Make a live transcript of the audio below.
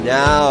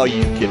Now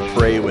you can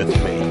pray with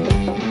me.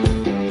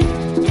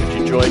 Would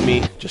you join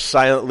me just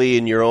silently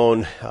in your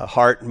own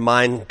heart and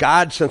mind?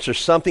 God, since there's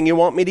something you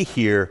want me to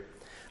hear,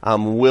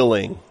 I'm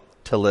willing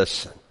to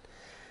listen.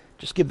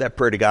 Just give that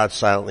prayer to God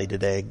silently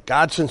today.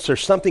 God, since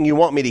there's something you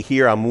want me to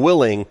hear, I'm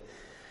willing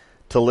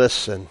to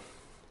listen.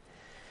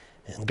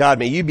 And God,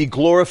 may you be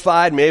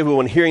glorified. May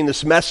everyone hearing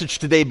this message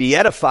today be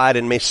edified,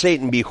 and may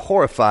Satan be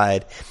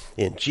horrified.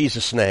 In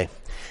Jesus' name,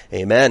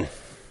 amen.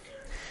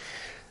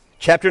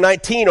 Chapter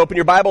 19, open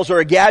your Bibles or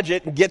a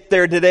gadget and get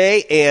there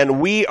today,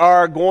 and we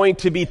are going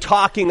to be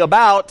talking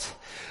about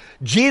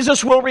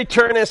Jesus will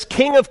return as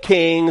King of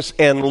Kings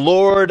and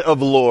Lord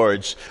of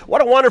Lords.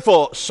 What a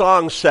wonderful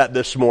song set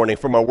this morning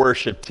from our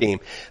worship team.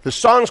 The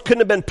songs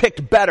couldn't have been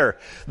picked better.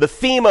 The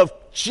theme of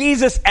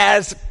Jesus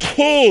as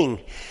King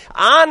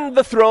on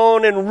the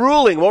throne and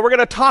ruling. Well, we're going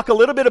to talk a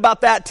little bit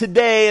about that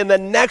today, and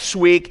then next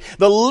week,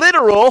 the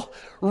literal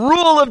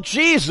rule of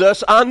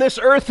Jesus on this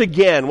earth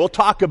again. We'll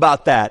talk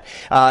about that.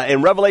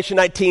 And Revelation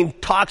 19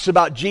 talks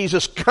about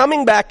Jesus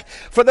coming back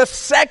for the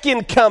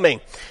second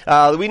coming.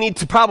 We need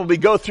to probably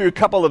go through a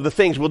couple of the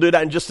things. We'll do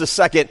that in just a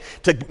second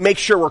to make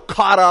sure we're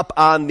caught up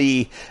on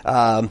the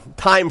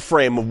time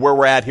frame of where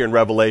we're at here in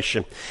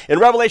Revelation. In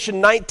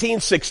Revelation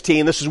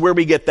 19:16, this is where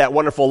we get that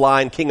wonderful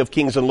line, King of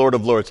Kings and Lord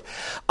of Lords.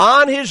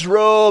 On his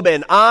robe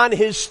and on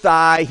his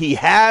thigh, he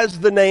has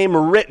the name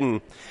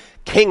written,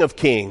 King of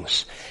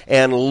Kings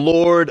and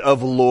Lord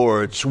of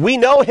Lords. We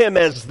know him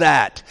as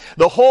that.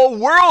 The whole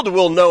world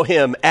will know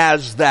him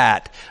as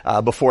that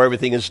before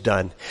everything is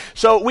done.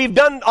 So we've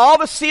done all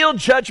the sealed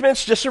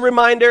judgments, just a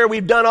reminder.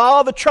 We've done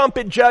all the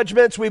trumpet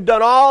judgments. We've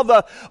done all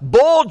the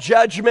bowl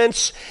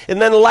judgments.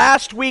 And then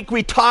last week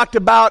we talked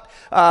about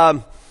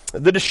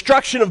the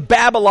destruction of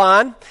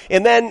Babylon.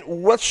 And then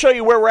let's show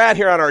you where we're at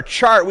here on our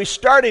chart. We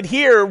started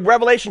here,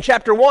 Revelation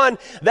chapter 1.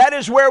 That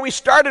is where we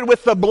started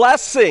with the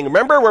blessing.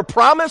 Remember, we're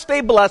promised a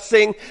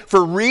blessing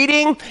for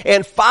reading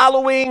and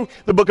following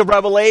the book of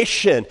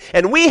Revelation.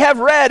 And we have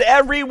read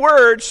every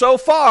word so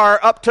far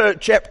up to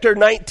chapter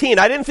 19.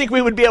 I didn't think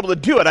we would be able to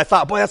do it. I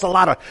thought, boy, that's a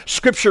lot of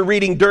scripture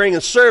reading during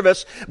a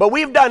service. But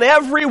we've done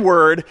every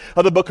word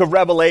of the book of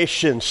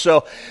Revelation.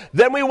 So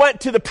then we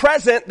went to the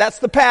present. That's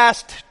the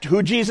past,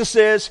 who Jesus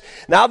is.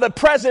 Now the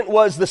present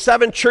was the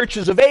 7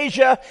 churches of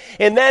Asia,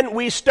 and then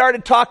we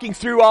started talking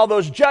through all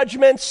those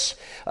judgments,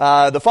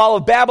 the fall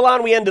of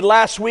Babylon. We ended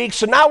last week,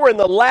 so now we're in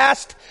the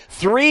last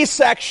 3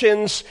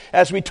 sections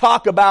as we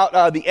talk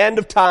about the end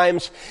of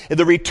times and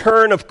the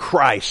return of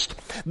Christ.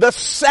 The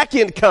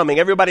second coming.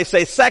 Everybody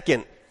say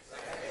second.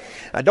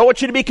 I don't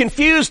want you to be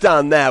confused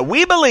on that.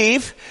 We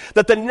believe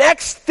that the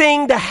next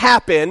thing to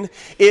happen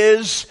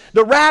is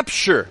the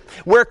rapture,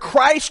 where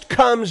Christ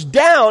comes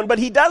down, but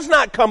he does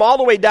not come all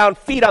the way down,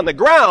 feet on the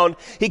ground.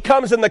 He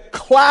comes in the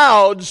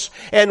clouds,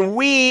 and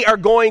we are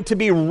going to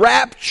be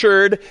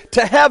raptured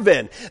to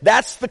heaven.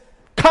 That's the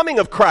coming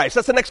of Christ.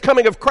 That's the next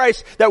coming of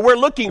Christ that we're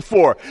looking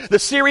for. The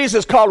series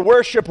is called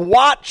Worship,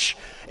 Watch,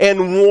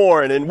 and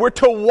Warn, and we're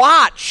to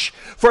watch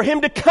for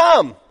him to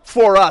come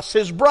for us,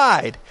 his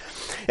bride.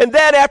 And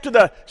then after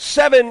the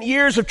 7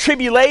 years of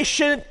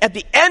tribulation, at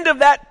the end of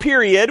that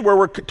period, where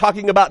we're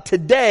talking about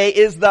today,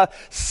 is the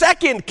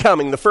second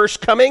coming. The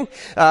first coming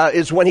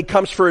is when he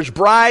comes for his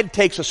bride,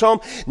 takes us home,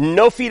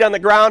 no feet on the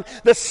ground.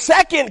 The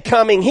second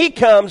coming, he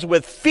comes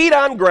with feet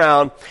on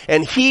ground,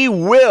 and he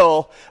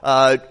will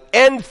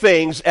end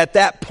things at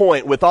that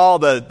point with all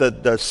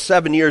the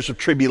 7 years of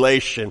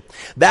tribulation.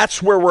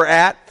 That's where we're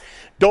at.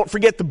 Don't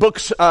forget the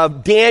books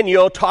of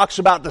Daniel talks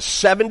about the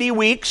 70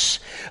 weeks.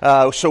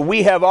 So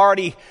we have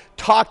already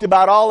talked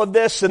about all of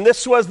this, and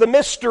this was the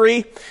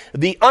mystery,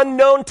 the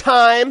unknown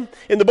time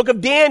in the book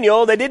of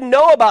Daniel. They didn't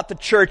know about the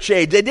church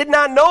age. They did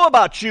not know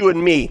about you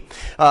and me.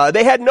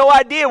 They had no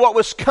idea what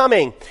was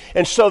coming.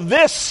 And so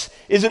this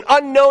is an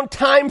unknown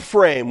time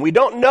frame. We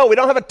don't know. We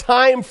don't have a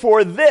time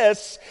for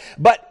this,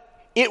 but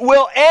it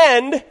will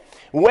end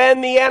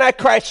when the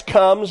Antichrist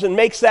comes and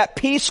makes that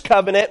peace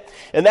covenant,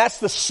 and that's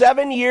the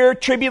 7-year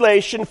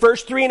tribulation.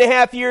 First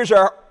 3.5 years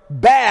are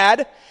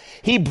bad.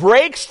 He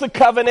breaks the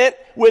covenant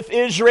with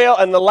Israel,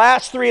 and the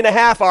last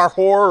 3.5 are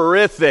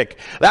horrific.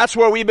 That's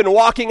where we've been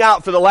walking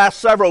out for the last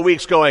several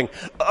weeks going,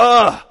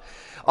 ugh.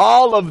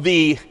 All of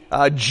the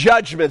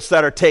judgments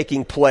that are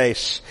taking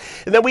place.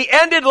 And then we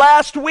ended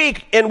last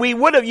week, and you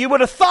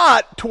would have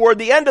thought toward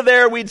the end of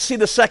there we'd see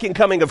the second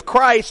coming of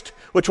Christ,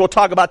 which we'll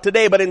talk about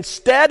today, but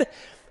instead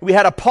we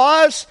had a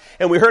pause,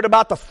 and we heard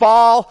about the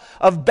fall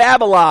of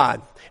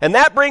Babylon. And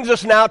that brings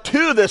us now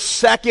to the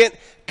second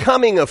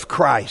coming of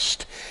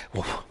Christ.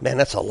 Man,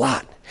 that's a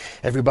lot.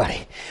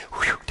 Everybody,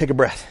 take a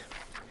breath.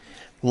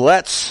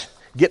 Let's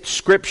get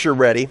Scripture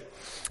ready.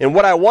 And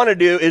what I want to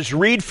do is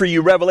read for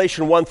you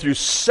Revelation 1 through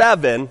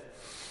 7.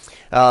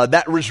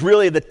 That was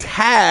really the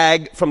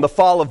tag from the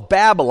fall of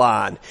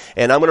Babylon.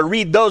 And I'm going to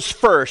read those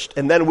first,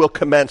 and then we'll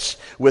commence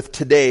with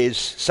today's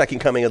second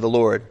coming of the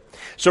Lord.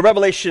 So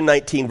Revelation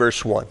 19,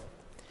 verse 1.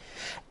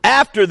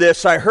 After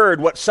this I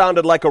heard what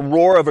sounded like a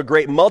roar of a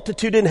great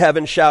multitude in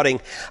heaven shouting,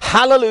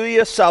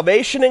 Hallelujah,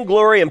 salvation and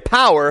glory and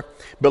power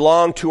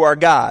belong to our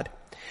God.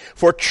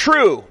 For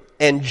true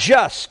and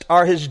just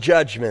are his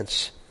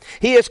judgments.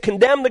 He has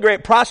condemned the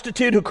great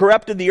prostitute who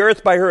corrupted the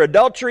earth by her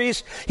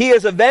adulteries. He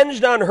has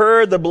avenged on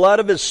her the blood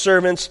of his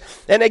servants.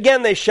 And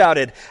again they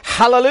shouted,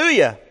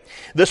 Hallelujah!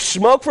 The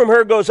smoke from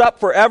her goes up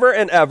forever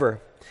and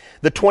ever.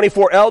 The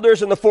 24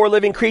 elders and the 4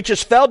 living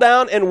creatures fell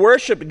down and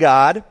worshiped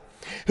God,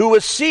 who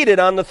was seated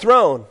on the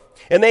throne.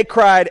 And they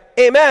cried,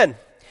 Amen!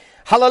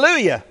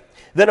 Hallelujah!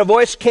 Then a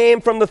voice came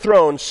from the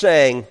throne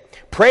saying,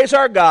 Praise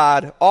our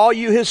God, all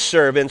you his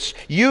servants,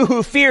 you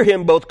who fear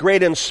him, both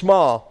great and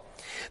small.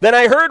 Then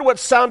I heard what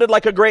sounded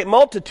like a great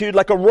multitude,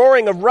 like a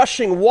roaring of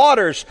rushing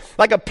waters,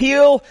 like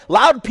a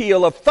loud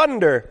peal of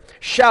thunder,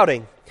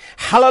 shouting,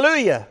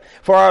 Hallelujah!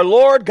 For our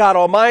Lord God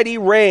Almighty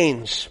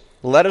reigns.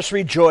 Let us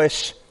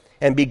rejoice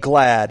and be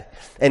glad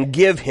and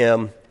give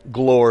him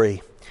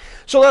glory.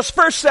 So those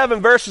first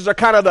 7 verses are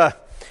kind of the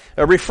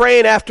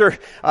refrain after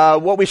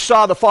what we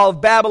saw, the fall of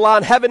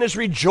Babylon. Heaven is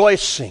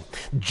rejoicing.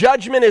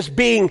 Judgment is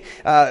being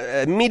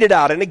meted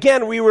out. And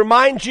again, we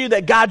remind you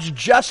that God's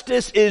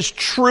justice is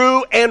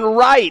true and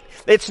right.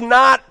 It's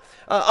not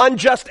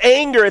unjust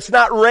anger. It's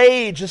not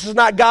rage. This is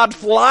not God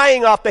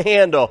flying off the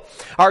handle.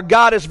 Our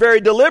God is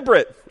very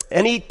deliberate.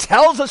 And he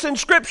tells us in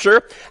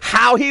Scripture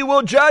how he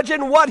will judge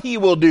and what he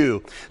will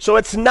do. So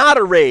it's not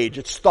a rage.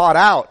 It's thought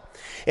out.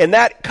 And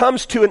that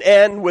comes to an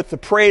end with the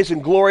praise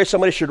and glory.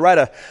 Somebody should write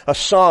a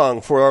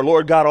song for our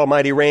Lord God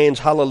Almighty reigns.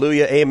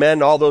 Hallelujah,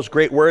 amen. All those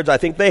great words, I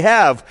think they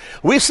have.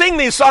 We sing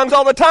these songs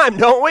all the time,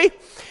 don't we?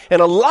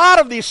 And a lot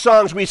of these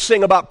songs we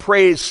sing about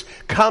praise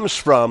comes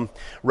from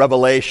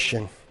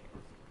Revelation.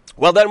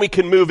 Well, then we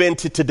can move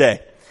into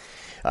today.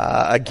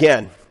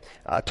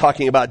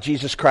 Talking about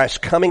Jesus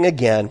Christ coming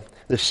again,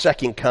 the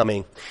second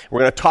coming.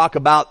 We're going to talk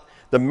about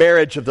the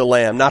marriage of the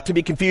Lamb, not to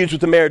be confused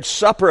with the marriage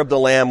supper of the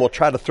Lamb. We'll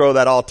try to throw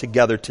that all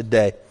together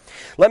today.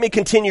 Let me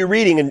continue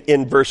reading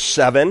in verse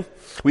 7.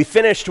 We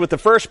finished with the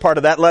first part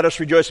of that, let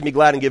us rejoice and be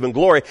glad and give him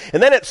glory.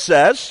 And then it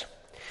says,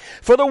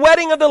 For the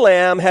wedding of the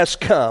Lamb has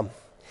come,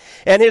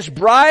 and his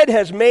bride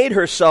has made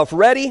herself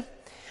ready.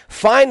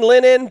 Fine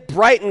linen,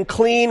 bright and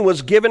clean,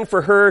 was given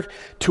for her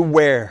to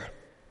wear.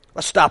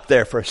 Let's stop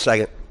there for a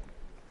second.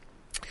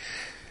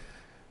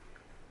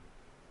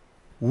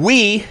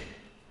 We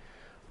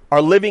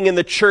are living in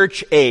the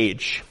church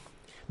age.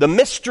 The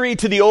mystery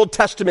to the Old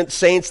Testament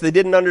saints, they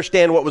didn't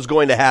understand what was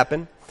going to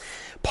happen.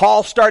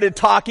 Paul started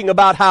talking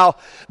about how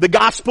the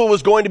gospel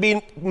was going to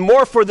be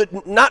more for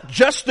not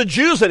just the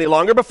Jews any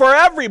longer, but for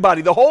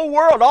everybody, the whole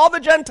world, all the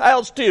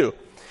Gentiles too.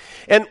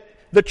 And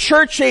the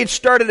church age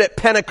started at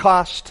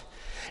Pentecost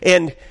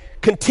and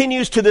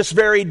continues to this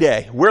very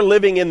day. We're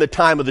living in the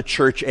time of the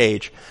church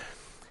age.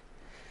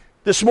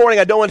 This morning,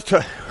 I don't want to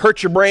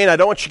hurt your brain. I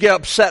don't want you to get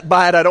upset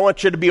by it. I don't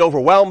want you to be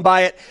overwhelmed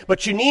by it.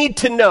 But you need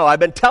to know, I've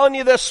been telling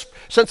you this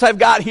since I've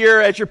got here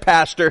as your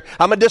pastor.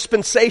 I'm a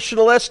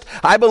dispensationalist.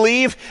 I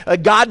believe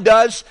God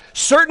does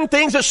certain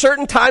things at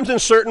certain times in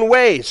certain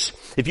ways.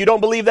 If you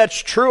don't believe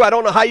that's true, I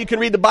don't know how you can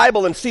read the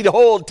Bible and see the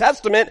whole Old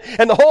Testament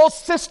and the whole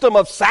system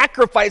of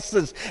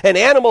sacrifices and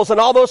animals and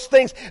all those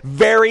things.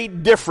 Very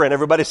different.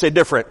 Everybody say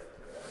different.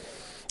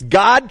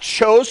 God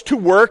chose to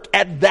work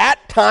at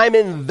that time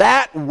in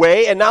that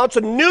way, and now it's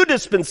a new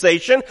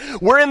dispensation.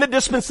 We're in the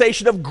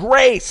dispensation of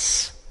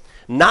grace,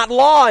 not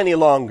law any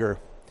longer.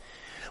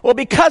 Well,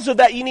 because of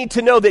that, you need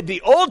to know that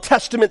the Old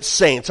Testament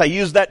saints, I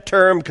use that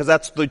term because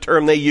that's the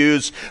term they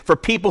use for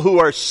people who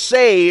are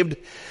saved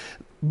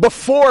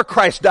before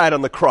Christ died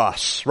on the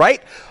cross,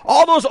 right?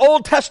 All those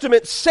Old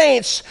Testament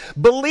saints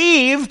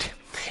believed,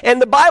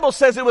 and the Bible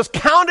says it was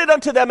counted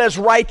unto them as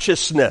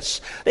righteousness.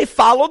 They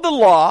followed the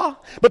law,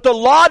 but the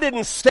law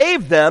didn't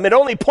save them. It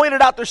only pointed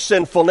out their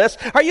sinfulness.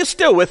 Are you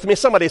still with me?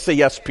 Somebody say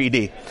yes,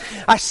 PD.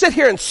 I sit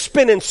here and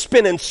spin and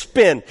spin and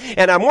spin,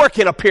 and I'm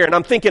working up here, and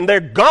I'm thinking they're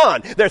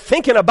gone. They're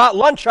thinking about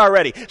lunch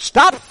already.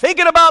 Stop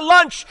thinking about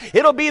lunch.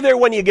 It'll be there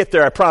when you get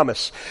there, I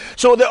promise.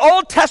 So the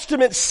Old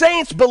Testament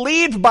saints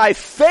believed by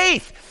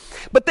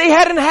faith, but they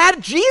hadn't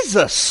had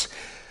Jesus.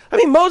 I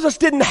mean, Moses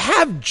didn't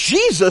have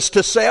Jesus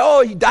to say,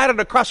 oh, he died on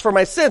the cross for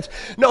my sins.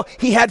 No,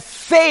 he had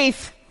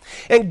faith,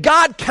 and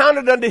God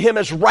counted unto him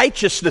as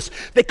righteousness.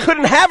 They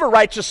couldn't have a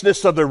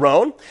righteousness of their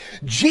own.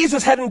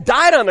 Jesus hadn't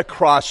died on the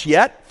cross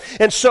yet.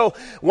 And so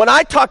when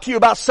I talk to you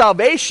about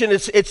salvation,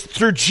 it's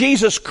through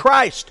Jesus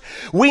Christ.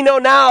 We know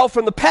now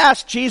from the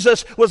past,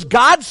 Jesus was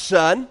God's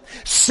son,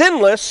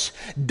 sinless,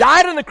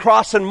 died on the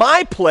cross in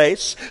my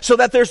place, so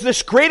that there's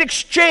this great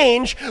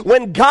exchange.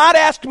 When God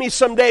asked me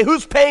someday,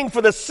 who's paying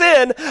for the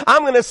sin?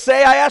 I'm going to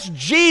say, I asked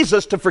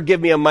Jesus to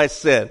forgive me of my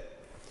sin.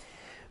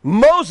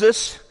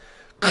 Moses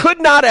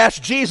could not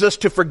ask Jesus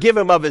to forgive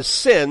him of his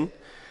sin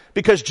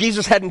because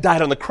Jesus hadn't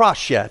died on the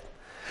cross yet.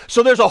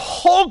 So there's a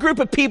whole group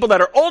of people that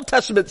are Old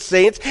Testament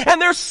saints,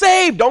 and they're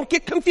saved. Don't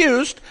get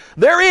confused.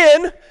 They're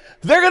in.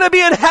 They're going to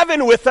be in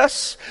heaven with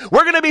us.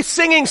 We're going to be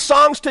singing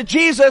songs to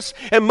Jesus,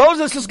 and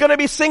Moses is going to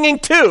be singing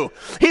too.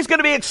 He's going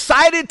to be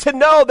excited to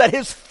know that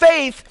his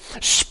faith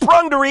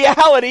sprung to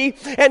reality,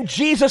 and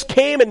Jesus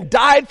came and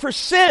died for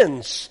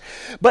sins.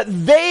 But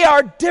they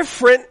are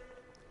different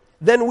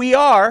than we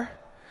are.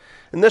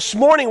 And this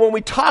morning when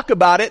we talk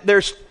about it,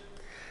 there's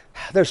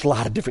a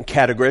lot of different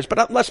categories,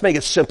 but let's make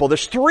it simple.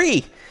 There's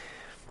three.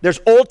 There's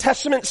Old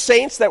Testament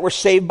saints that were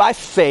saved by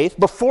faith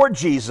before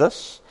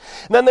Jesus.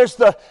 And then there's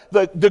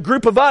the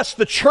group of us,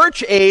 the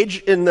church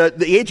age, in the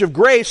age of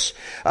grace.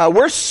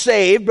 We're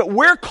saved, but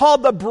we're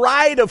called the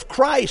bride of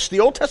Christ. The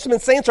Old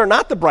Testament saints are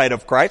not the bride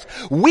of Christ.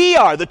 We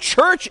are, the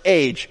church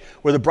age,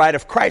 we're the bride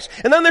of Christ.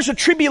 And then there's the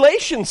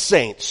tribulation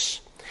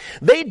saints.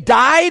 They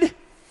died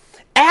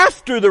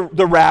after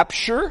the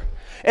rapture,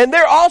 and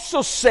they're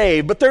also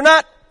saved, but they're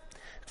not,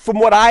 from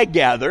what I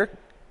gather,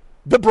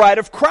 the bride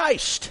of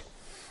Christ.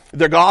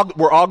 We're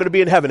all going to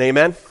be in heaven,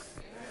 amen?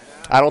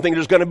 I don't think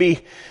there's going to be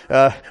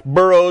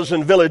boroughs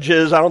and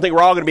villages. I don't think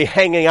we're all going to be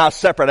hanging out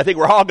separate. I think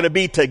we're all going to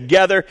be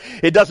together.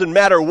 It doesn't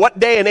matter what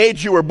day and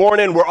age you were born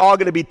in, we're all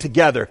going to be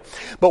together.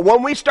 But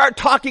when we start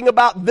talking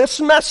about this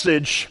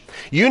message,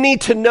 you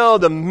need to know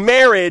the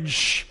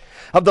marriage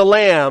of the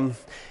Lamb.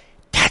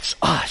 That's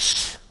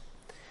us.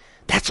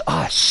 That's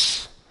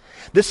us.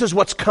 This is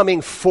what's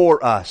coming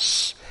for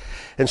us.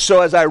 And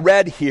so as I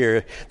read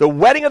here, the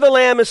wedding of the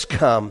Lamb has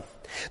come.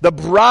 The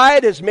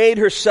bride has made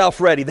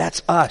herself ready.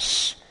 That's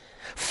us.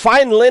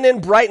 Fine linen,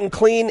 bright and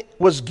clean,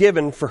 was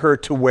given for her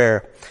to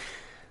wear.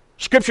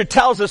 Scripture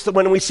tells us that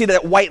when we see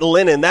that white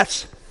linen,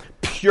 that's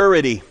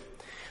purity.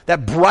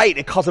 That bright,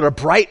 it calls it a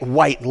bright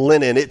white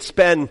linen. It's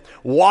been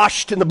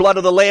washed in the blood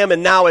of the Lamb,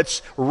 and now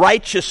it's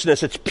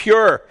righteousness. It's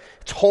pure.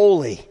 It's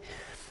holy.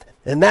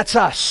 And that's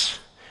us,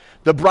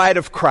 the bride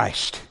of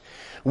Christ.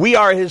 We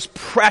are his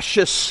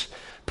precious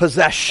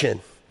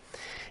possession.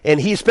 And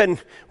he's been,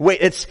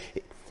 it's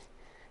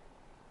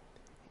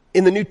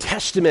in the New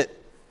Testament,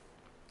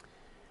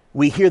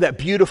 we hear that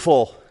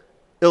beautiful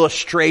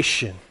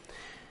illustration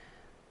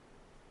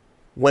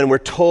when we're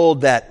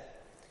told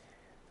that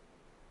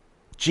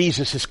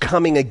Jesus is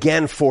coming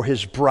again for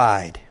his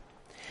bride.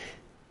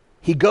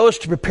 He goes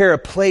to prepare a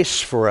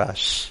place for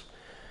us.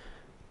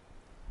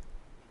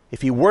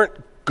 If he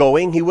weren't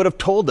going, he would have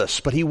told us,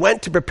 but he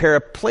went to prepare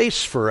a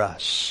place for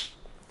us.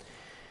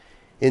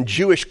 In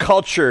Jewish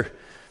culture,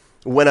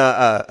 when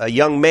a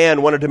young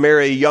man wanted to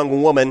marry a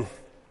young woman,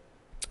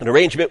 an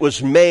arrangement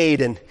was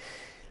made, and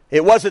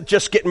it wasn't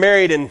just get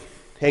married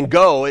and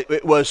go.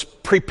 It was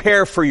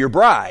prepare for your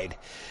bride.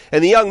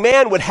 And the young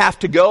man would have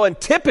to go, and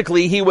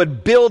typically he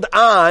would build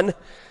on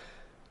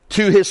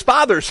to his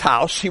father's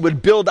house. He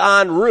would build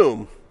on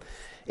room.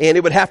 And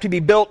it would have to be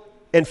built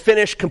and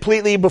finished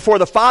completely before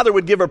the father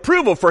would give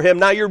approval for him.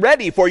 Now you're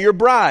ready for your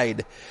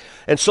bride.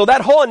 And so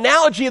that whole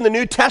analogy in the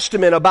New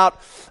Testament about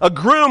a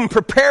groom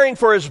preparing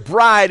for his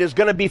bride is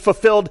going to be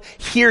fulfilled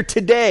here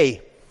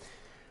today.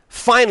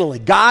 Finally,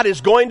 God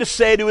is going to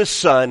say to his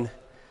son,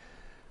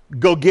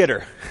 go get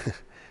her.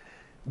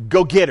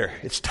 Go get her.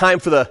 It's time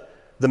for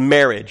the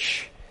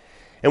marriage.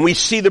 And we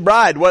see the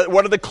bride.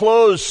 What are the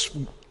clothes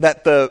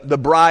that the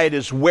bride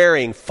is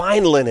wearing?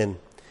 Fine linen,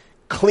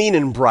 clean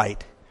and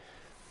bright.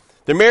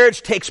 The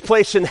marriage takes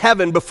place in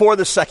heaven before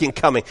the second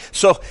coming.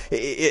 So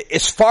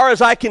as far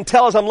as I can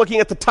tell, as I'm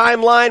looking at the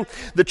timeline,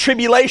 the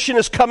tribulation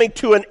is coming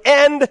to an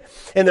end.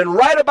 And then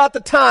right about the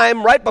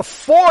time, right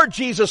before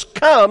Jesus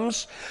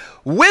comes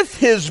with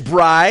his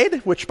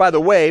bride, which, by the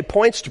way,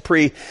 points to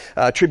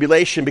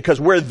pre-tribulation because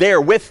we're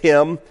there with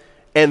him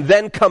and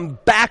then come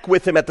back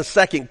with him at the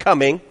second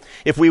coming.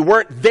 If we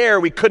weren't there,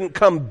 we couldn't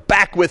come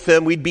back with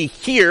him. We'd be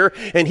here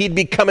and he'd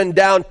be coming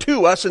down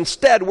to us.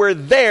 Instead, we're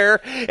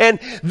there, and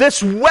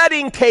this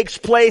wedding takes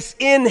place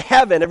in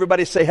heaven.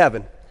 Everybody say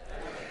heaven.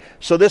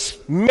 So this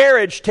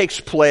marriage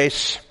takes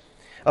place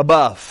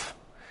above.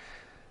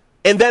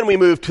 And then we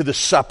move to the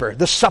supper.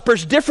 The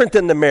supper's different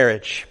than the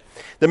marriage.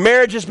 The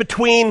marriage is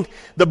between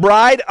the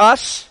bride,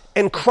 us,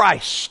 and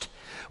Christ.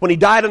 When he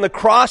died on the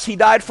cross, he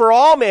died for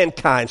all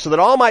mankind so that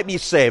all might be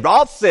saved,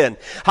 all sin.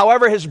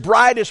 However, his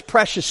bride is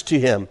precious to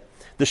him.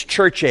 This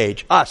church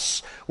age,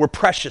 us, we're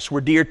precious,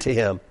 we're dear to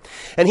him.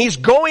 And he's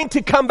going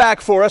to come back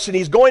for us, and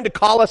he's going to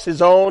call us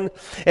his own.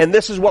 And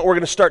this is what we're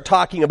going to start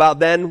talking about.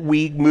 Then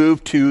we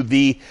move to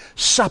the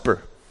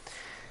supper.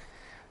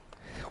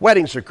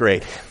 Weddings are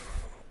great.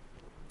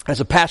 As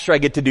a pastor, I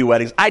get to do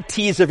weddings. I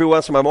tease every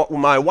once in a while.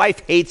 My wife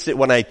hates it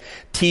when I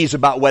tease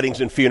about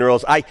weddings and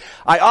funerals. I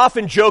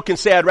often joke and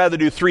say I'd rather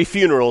do 3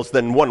 funerals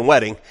than 1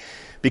 wedding,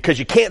 because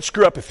you can't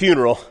screw up a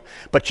funeral,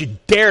 but you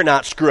dare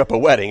not screw up a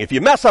wedding. If you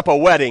mess up a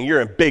wedding,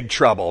 you're in big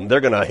trouble. They're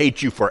going to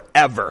hate you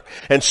forever.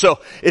 And so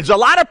it's a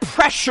lot of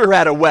pressure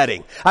at a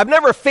wedding. I've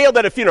never failed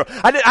at a funeral.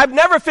 I've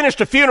never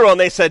finished a funeral and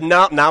they said,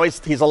 no, now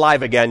he's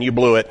alive again. You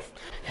blew it.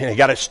 You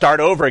got to start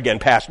over again,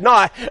 Pastor.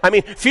 No, I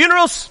mean,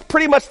 funerals,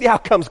 pretty much the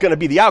outcome's going to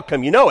be the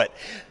outcome. You know it.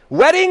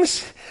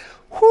 Weddings,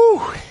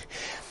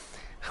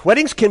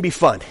 weddings can be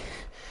fun.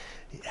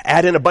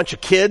 Add in a bunch of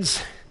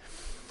kids.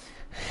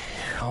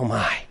 Oh,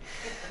 my.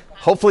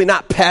 Hopefully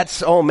not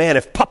pets. Oh, man,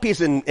 if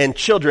puppies and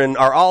children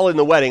are all in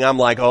the wedding, I'm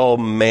like, oh,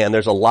 man,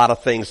 there's a lot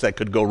of things that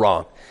could go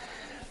wrong.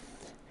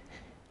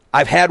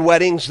 I've had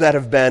weddings that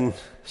have been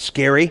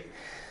scary.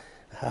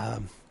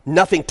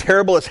 Nothing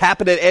terrible has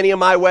happened at any of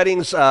my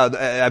weddings.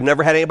 I've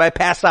never had anybody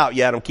pass out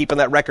yet. I'm keeping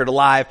that record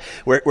alive.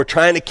 We're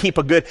trying to keep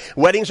a good...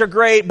 Weddings are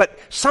great, but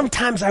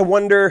sometimes I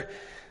wonder,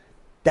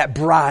 that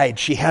bride,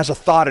 she has a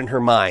thought in her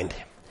mind,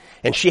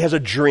 and she has a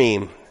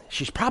dream.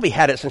 She's probably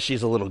had it since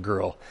she's a little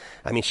girl.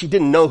 I mean, she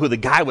didn't know who the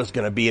guy was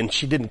going to be, and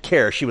she didn't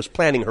care. She was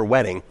planning her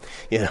wedding,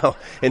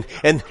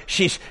 and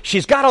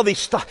she's got all these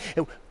stuff.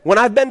 When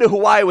I've been to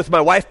Hawaii with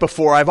my wife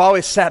before, I've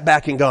always sat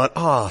back and gone,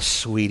 "Oh,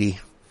 sweetie."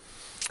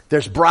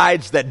 There's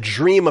brides that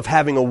dream of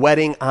having a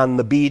wedding on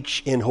the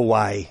beach in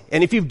Hawaii.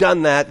 And if you've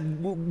done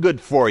that,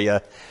 good for you.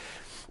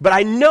 But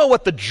I know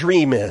what the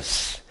dream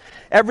is.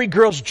 Every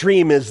girl's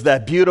dream is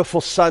that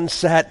beautiful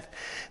sunset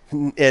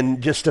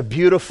and just a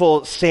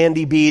beautiful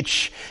sandy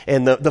beach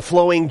and the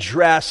flowing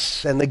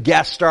dress, and the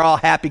guests are all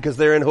happy because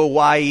they're in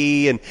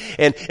Hawaii, and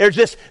there's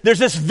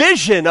this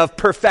vision of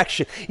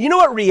perfection. You know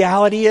what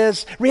reality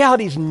is?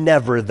 Reality's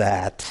never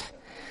that.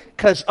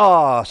 Because,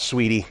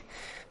 sweetie,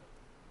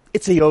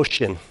 it's the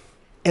ocean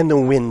and the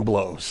wind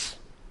blows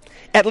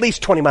at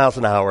least 20 miles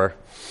an hour.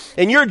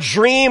 And your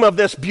dream of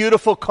this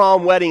beautiful,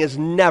 calm wedding is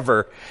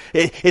never.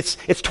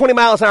 It's 20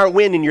 miles an hour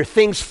wind, and your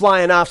things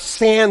flying off,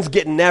 sand's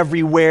getting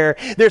everywhere.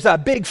 There's a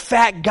big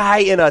fat guy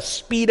in a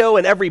Speedo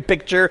in every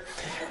picture,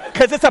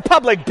 because it's a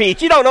public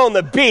beach. You don't own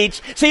the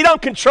beach, so you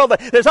don't control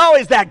there's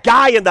always that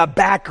guy in the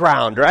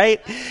background,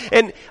 right?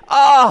 And,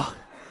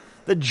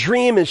 the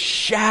dream is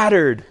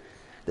shattered.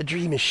 The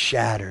dream is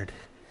shattered.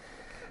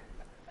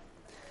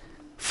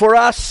 For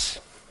us,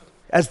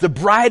 as the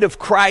bride of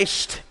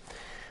Christ,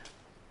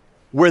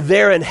 we're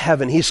there in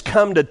heaven. He's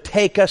come to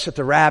take us at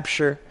the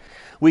rapture.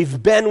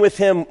 We've been with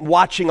him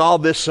watching all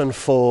this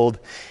unfold.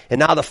 And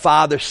now the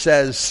Father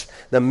says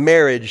the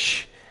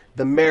marriage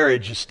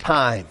is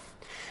time.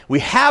 We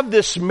have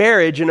this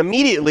marriage, and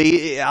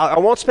immediately, I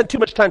won't spend too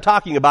much time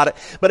talking about it,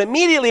 but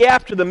immediately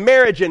after the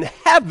marriage in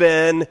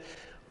heaven,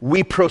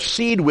 we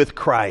proceed with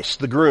Christ,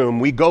 the groom.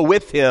 We go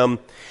with him,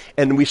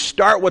 and we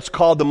start what's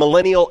called the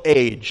millennial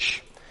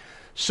age.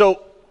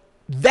 So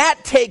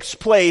that takes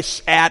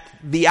place at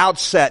the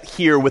outset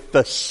here with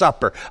the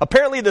supper.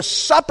 Apparently the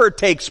supper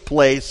takes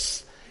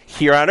place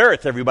here on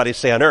earth. Everybody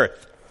say on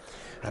earth.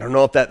 I don't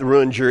know if that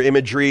ruins your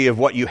imagery of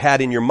what you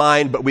had in your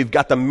mind, but we've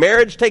got the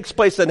marriage takes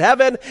place in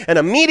heaven, and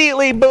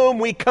immediately, boom,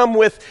 we come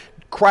with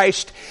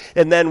Christ,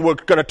 and then we're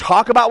going to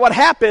talk about what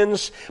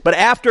happens. But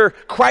after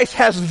Christ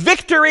has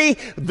victory,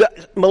 the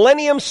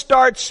millennium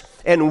starts,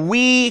 and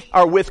we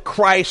are with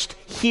Christ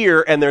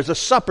here, and there's a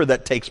supper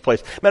that takes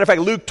place. Matter of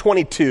fact, Luke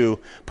 22,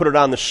 put it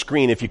on the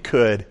screen if you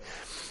could.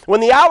 When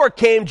the hour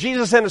came,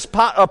 Jesus and his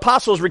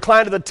apostles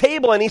reclined at the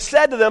table, and he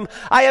said to them,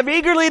 "I have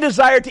eagerly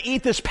desired to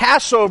eat this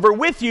Passover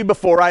with you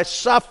before I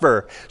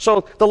suffer."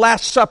 So the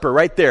Last Supper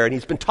right there, and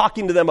he's been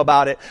talking to them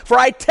about it. "For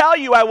I tell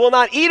you, I will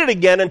not eat it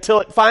again until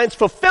it finds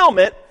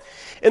fulfillment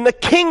in the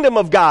kingdom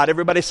of God."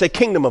 Everybody say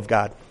kingdom of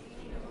God.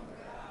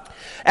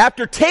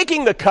 After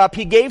taking the cup,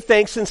 he gave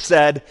thanks and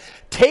said,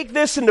 "Take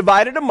this and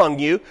divide it among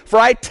you, for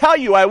I tell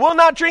you, I will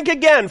not drink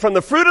again from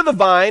the fruit of the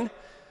vine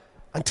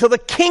until the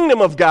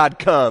kingdom of God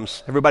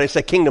comes." Everybody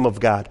say kingdom of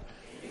God.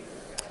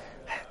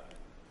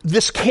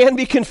 This can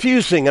be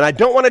confusing, and I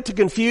don't want it to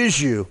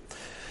confuse you.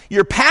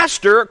 Your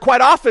pastor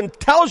quite often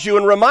tells you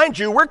and reminds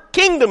you we're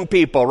kingdom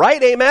people,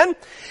 right? Amen?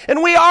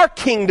 And we are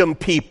kingdom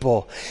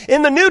people.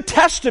 In the New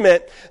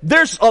Testament,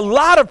 there's a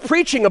lot of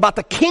preaching about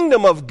the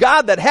kingdom of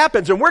God that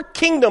happens, and we're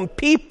kingdom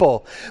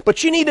people.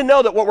 But you need to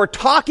know that what we're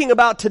talking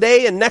about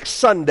today and next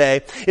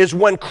Sunday is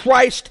when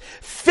Christ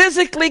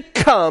physically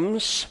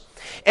comes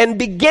and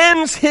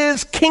begins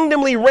his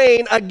kingdomly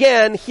reign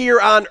again here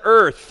on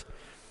earth.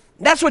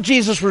 That's what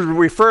Jesus was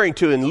referring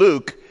to in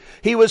Luke.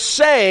 He was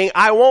saying,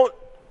 I won't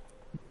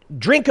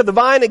drink of the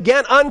vine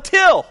again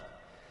until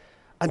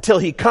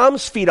he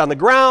comes, feet on the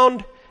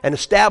ground, and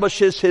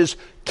establishes his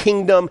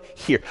kingdom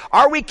here.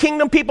 Are we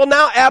kingdom people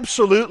now?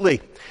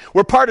 Absolutely.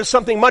 We're part of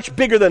something much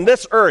bigger than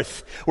this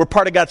earth. We're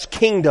part of God's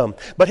kingdom.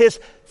 But his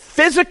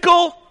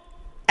physical,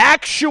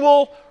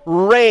 actual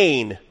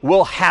reign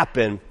will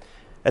happen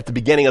at the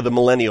beginning of the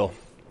millennial.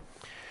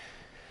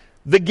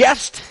 The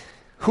guest,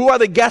 who are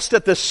the guests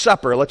at this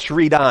supper? Let's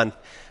read on.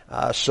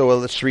 So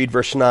let's read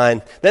verse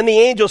 9. Then the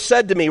angel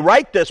said to me,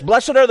 "Write this,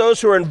 blessed are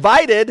those who are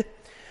invited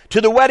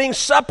to the wedding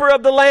supper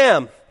of the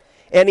Lamb."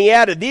 And he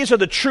added, "These are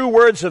the true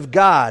words of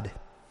God."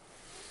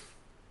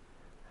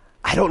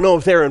 I don't know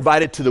if they're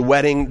invited to the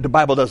wedding. The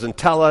Bible doesn't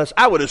tell us.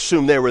 I would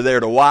assume they were there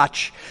to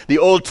watch. The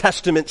Old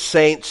Testament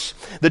saints,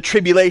 the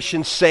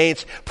tribulation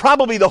saints,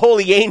 probably the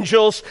holy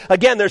angels.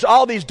 Again, there's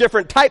all these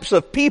different types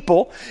of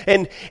people.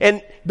 And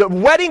the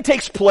wedding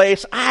takes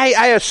place.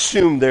 I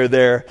assume they're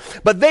there.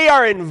 But they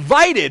are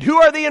invited.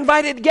 Who are the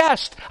invited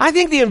guests? I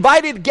think the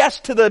invited guests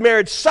to the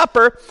marriage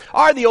supper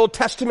are the Old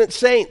Testament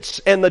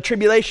saints and the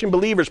tribulation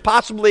believers,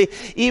 possibly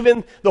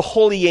even the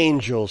holy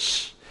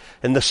angels.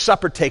 And the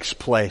supper takes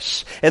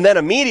place. And then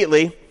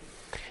immediately,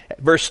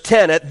 verse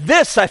 10, "At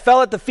this I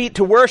fell at the feet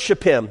to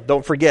worship him."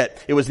 Don't forget,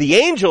 it was the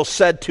angel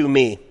said to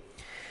me.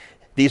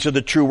 These are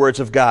the true words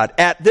of God.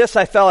 "At this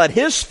I fell at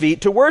his feet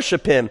to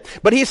worship him.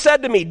 But he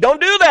said to me, 'Don't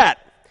do that.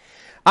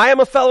 I am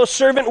a fellow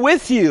servant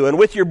with you and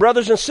with your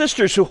brothers and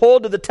sisters who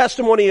hold to the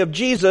testimony of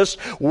Jesus.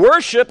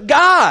 Worship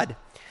God.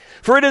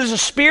 For it is a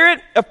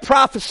spirit of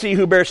prophecy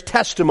who bears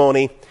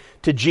testimony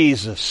to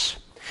Jesus.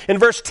 In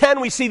verse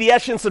 10, we see the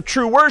essence of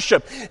true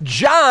worship.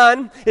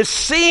 John is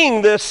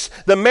seeing this,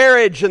 the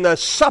marriage and the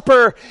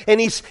supper,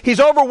 and he's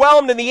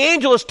overwhelmed, and the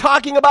angel is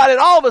talking about it.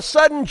 All of a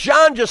sudden,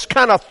 John just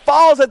kind of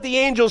falls at the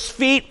angel's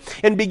feet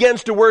and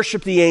begins to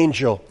worship the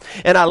angel.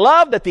 And I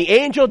love that the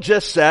angel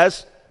just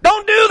says,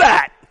 "Don't do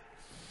that."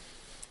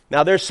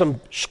 Now, there's some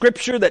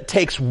scripture that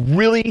takes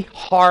really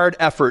hard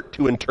effort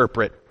to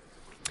interpret.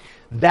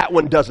 That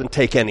one doesn't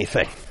take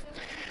anything.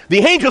 The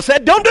angel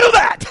said, "Don't do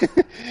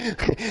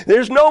that."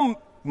 There's no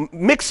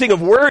mixing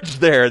of words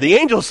there. The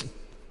angels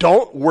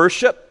don't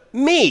worship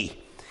me.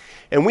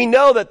 And we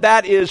know that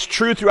that is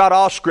true throughout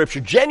all Scripture.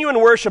 Genuine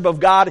worship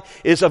of God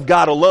is of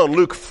God alone.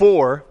 Luke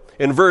 4,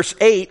 in verse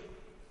 8,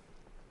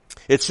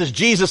 it says,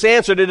 Jesus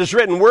answered, "It is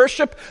written,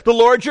 worship the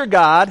Lord your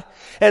God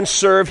and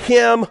serve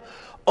him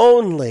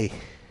only."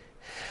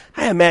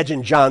 I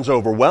imagine John's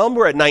overwhelmed.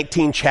 We're at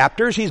 19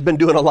 chapters. He's been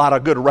doing a lot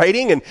of good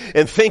writing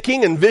and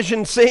thinking and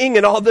vision seeing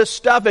and all this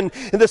stuff. And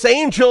this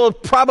angel is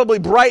probably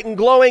bright and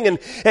glowing. And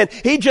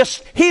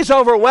he's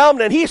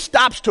overwhelmed, and he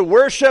stops to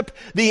worship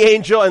the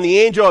angel. And the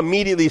angel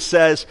immediately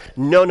says,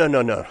 No,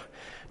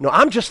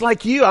 I'm just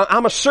like you.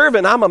 I'm a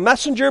servant. I'm a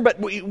messenger. But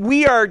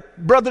we are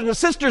brothers and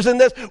sisters in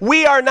this.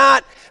 We are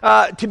not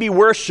to be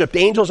worshiped.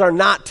 Angels are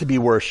not to be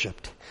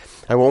worshiped.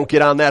 I won't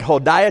get on that whole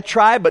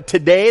diatribe, but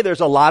today there's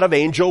a lot of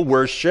angel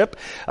worship.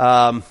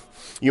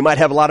 You might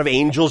have a lot of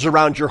angels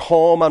around your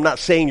home. I'm not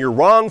saying you're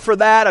wrong for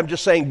that. I'm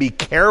just saying be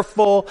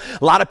careful.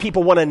 A lot of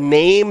people want to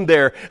name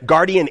their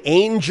guardian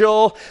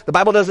angel. The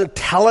Bible doesn't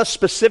tell us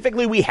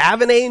specifically we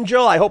have an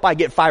angel. I hope I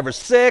get 5 or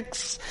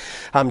 6.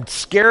 I'm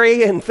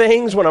scary in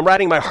things. When I'm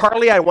riding my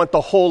Harley, I want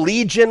the whole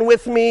legion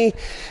with me.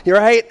 You're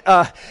right.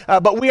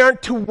 But we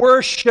aren't to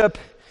worship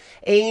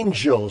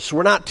angels.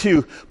 We're not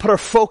to put our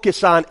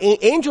focus on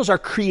angels are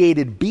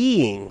created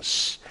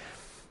beings.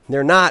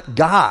 They're not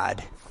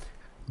God.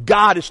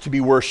 God is to be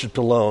worshiped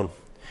alone.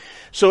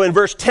 So in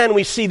verse 10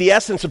 we see the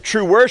essence of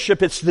true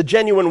worship. It's the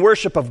genuine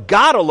worship of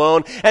God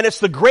alone, and it's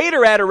the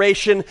greater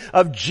adoration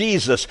of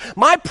Jesus.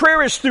 My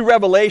prayer is through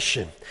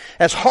Revelation,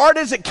 as hard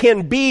as it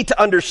can be to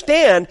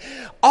understand,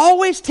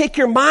 always take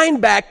your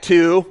mind back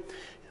to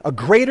a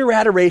greater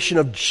adoration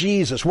of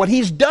Jesus, what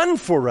he's done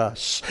for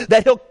us,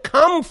 that he'll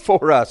come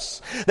for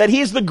us, that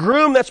he's the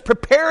groom that's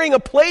preparing a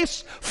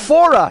place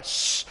for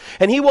us,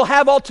 and he will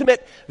have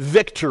ultimate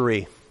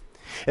victory.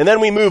 And then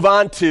we move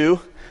on to,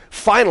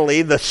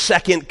 finally, the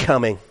second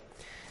coming.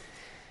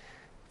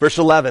 Verse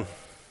 11.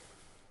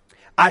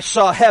 I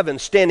saw heaven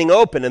standing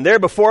open, and there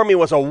before me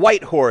was a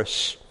white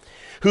horse,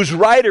 whose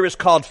rider is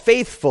called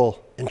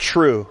Faithful and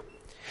True.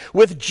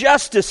 With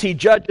justice he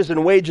judges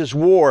and wages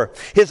war.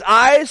 His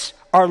eyes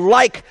are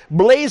like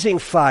blazing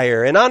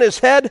fire, and on his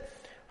head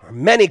are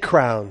many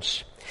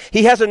crowns.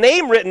 He has a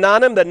name written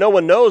on him that no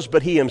one knows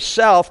but he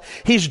himself.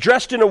 He's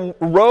dressed in a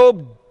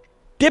robe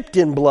dipped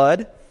in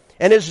blood,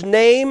 and his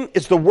name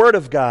is the Word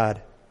of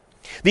God.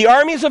 The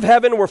armies of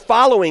heaven were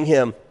following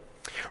him,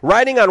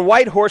 riding on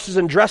white horses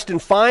and dressed in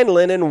fine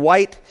linen,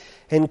 white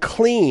and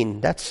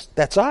clean. That's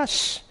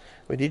us.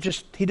 He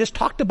just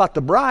talked about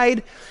the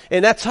bride,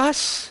 and that's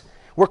us.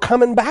 We're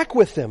coming back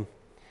with him.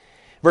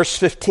 Verse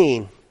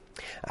 15.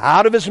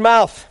 Out of his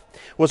mouth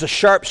was a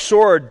sharp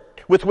sword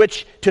with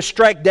which to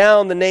strike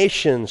down the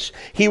nations.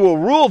 He will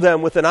rule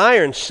them with an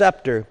iron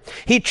scepter.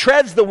 He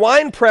treads the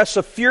winepress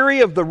of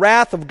fury of the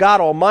wrath of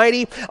God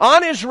Almighty.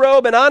 On his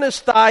robe and on his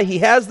thigh he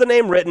has the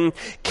name written,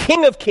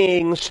 King of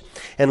Kings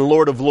and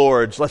Lord of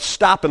Lords. Let's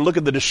stop and look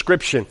at the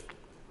description.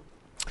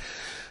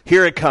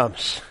 Here it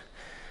comes.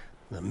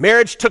 The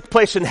marriage took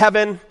place in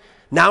heaven.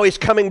 Now he's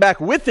coming back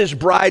with his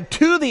bride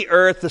to the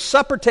earth. The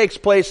supper takes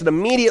place, and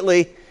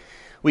immediately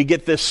we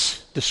get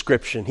this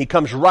description. He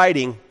comes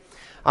riding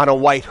on a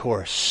white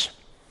horse.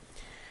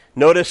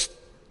 Notice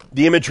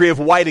the imagery of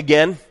white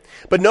again,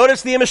 but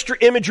notice the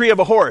imagery of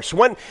a horse.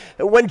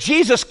 When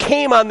Jesus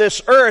came on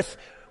this earth,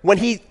 when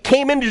he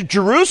came into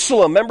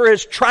Jerusalem, remember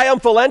his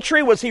triumphal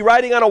entry? Was he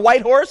riding on a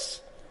white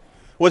horse?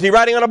 Was he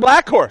riding on a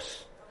black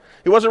horse?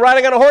 He wasn't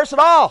riding on a horse at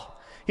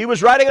all. He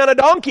was riding on a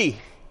donkey,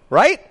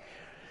 right?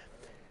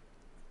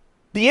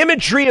 The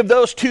imagery of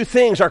those two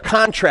things are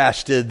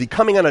contrasted. The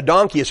coming on a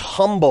donkey is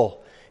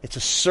humble. It's a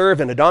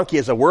servant. A donkey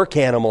is a work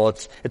animal.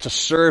 It's a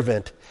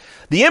servant.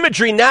 The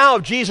imagery now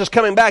of Jesus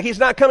coming back, he's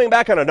not coming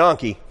back on a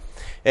donkey.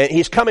 And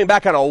he's coming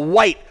back on a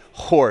white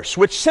horse,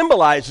 which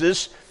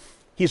symbolizes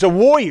he's a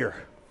warrior.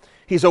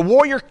 He's a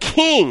warrior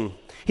king.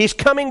 He's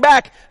coming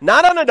back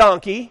not on a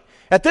donkey.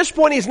 At this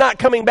point, he's not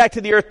coming back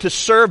to the earth to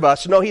serve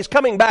us. No, he's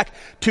coming back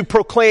to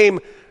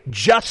proclaim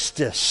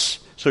justice.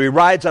 So he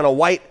rides on a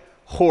white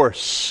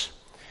horse.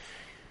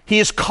 He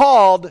is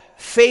called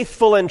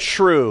Faithful and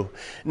True.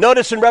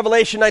 Notice in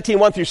Revelation 19,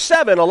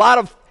 1-7, a lot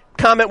of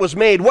comment was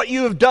made. What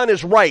you have done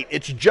is right.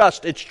 It's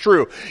just. It's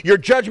true. Your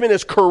judgment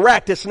is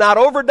correct. It's not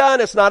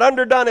overdone. It's not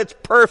underdone. It's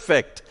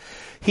perfect.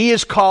 He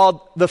is called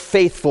the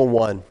Faithful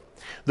One.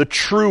 the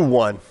true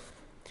one.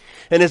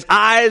 And his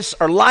eyes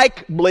are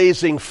like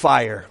blazing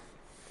fire.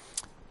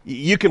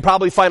 You can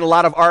probably find a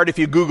lot of art if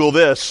you Google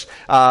this,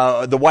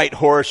 the white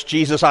horse,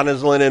 Jesus on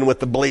his linen with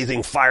the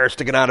blazing fire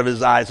sticking out of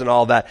his eyes and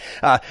all that.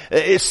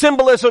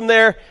 Symbolism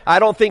there. I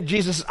don't think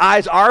Jesus'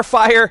 eyes are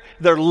fire.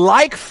 They're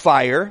like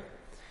fire.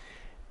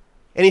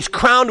 And he's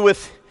crowned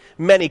with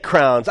many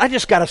crowns. I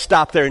just got to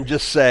stop there and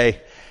just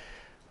say,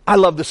 I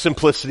love the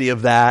simplicity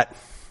of that.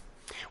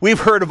 We've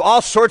heard of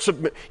all sorts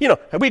of,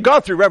 we've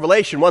gone through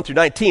Revelation 1 through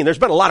 19. There's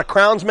been a lot of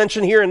crowns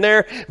mentioned here and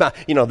there.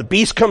 The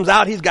beast comes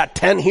out, he's got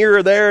 10 here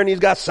or there, and he's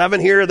got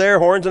 7 here or there,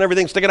 horns and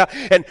everything sticking out.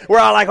 And we're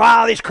all like,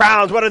 wow, these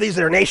crowns, what are these?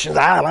 They're nations.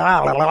 All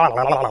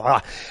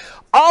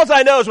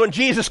I know is when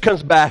Jesus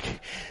comes back,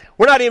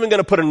 we're not even going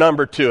to put a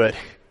number to it.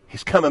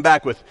 He's coming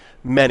back with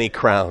many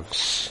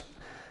crowns.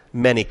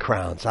 Many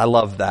crowns. I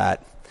love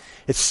that.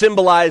 It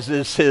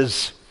symbolizes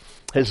his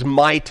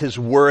might, his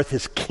worth,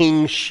 his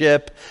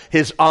kingship,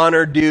 his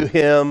honor due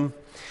him.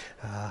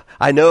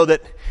 I know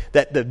that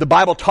the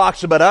Bible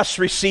talks about us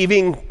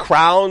receiving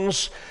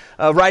crowns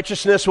of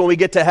righteousness when we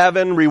get to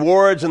heaven,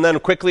 rewards, and then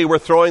quickly we're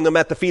throwing them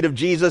at the feet of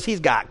Jesus. He's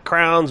got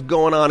crowns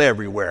going on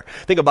everywhere.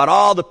 Think about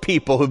all the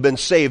people who've been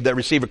saved that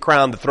receive a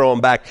crown to throw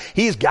them back.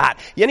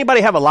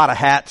 Anybody have a lot of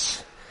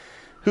hats?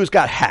 Who's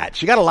got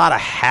hats? You got a lot of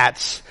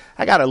hats.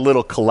 I got a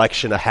little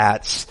collection of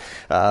hats,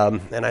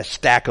 and I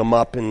stack them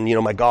up, and,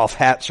 my golf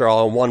hats are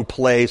all in one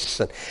place.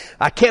 And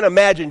I can't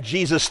imagine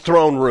Jesus'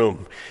 throne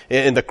room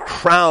and the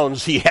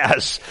crowns he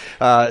has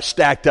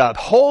stacked up.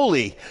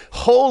 Holy,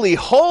 holy,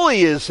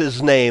 holy is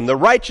his name, the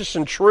righteous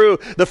and true,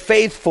 the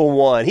faithful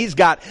one. He's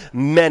got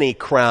many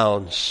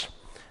crowns,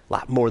 a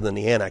lot more than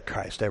the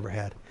Antichrist ever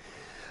had.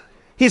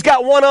 He's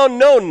got one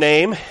unknown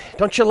name.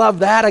 Don't you love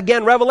that?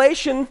 Again,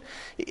 Revelation,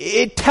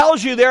 it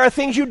tells you there are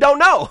things you don't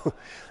know.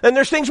 And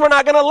there's things we're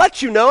not going to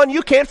let you know, and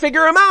you can't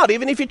figure them out.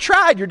 Even if you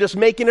tried, you're just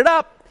making it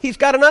up. He's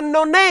got an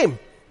unknown name.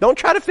 Don't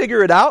try to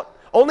figure it out.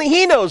 Only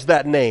he knows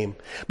that name.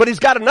 But he's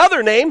got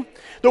another name,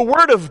 the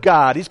Word of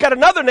God. He's got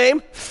another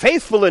name,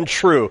 faithful and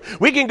true.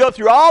 We can go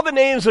through all the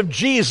names of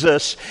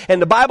Jesus, and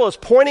the Bible is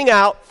pointing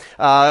out,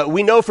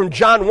 we know from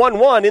John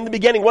 1:1, in the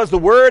beginning was the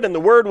Word, and the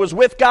Word was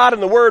with God,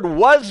 and the Word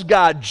was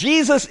God.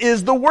 Jesus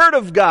is the Word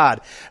of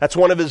God. That's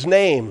one of his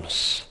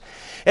names.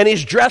 And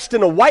he's dressed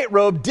in a white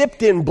robe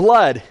dipped in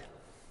blood.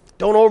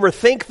 Don't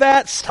overthink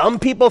that. Some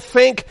people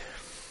think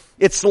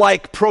it's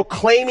like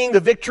proclaiming the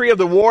victory of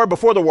the war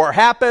before the war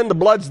happened. The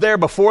blood's there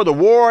before the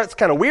war. It's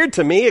kind of weird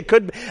to me.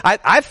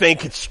 I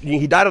think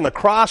he died on the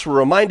cross. We're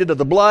reminded of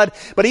the blood.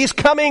 But he's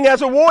coming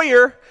as a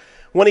warrior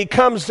when he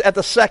comes at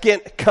the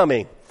second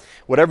coming.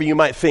 Whatever you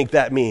might think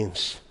that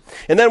means.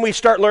 And then we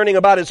start learning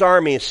about his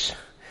armies.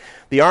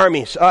 The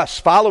armies, us,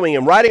 following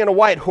him, riding on a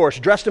white horse,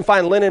 dressed in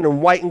fine linen and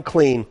white and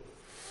clean.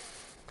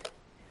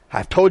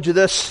 I've told you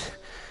this.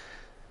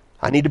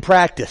 I need to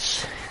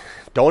practice.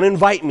 Don't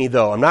invite me,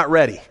 though. I'm not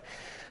ready.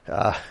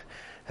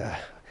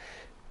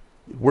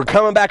 We're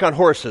coming back on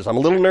horses. I'm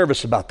a little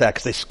nervous about that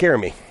because they scare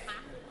me.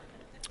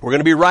 We're going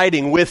to be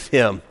riding with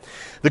him.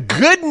 The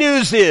good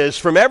news is,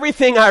 from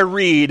everything I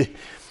read,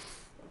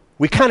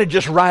 we kind of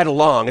just ride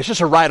along. It's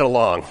just a ride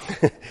along.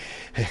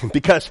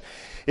 Because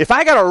if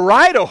I got to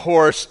ride a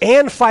horse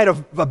and fight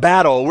a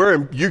battle,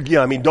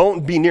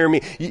 don't be near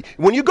me.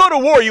 When you go to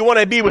war, you want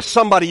to be with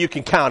somebody you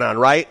can count on,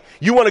 right?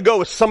 You want to go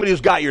with somebody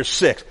who's got your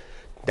six.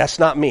 That's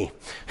not me.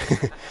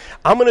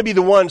 I'm going to be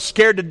the one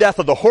scared to death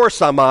of the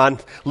horse I'm on,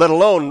 let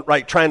alone,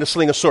 trying to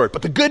sling a sword.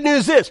 But the good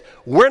news is,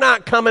 we're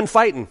not coming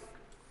fighting.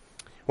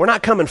 We're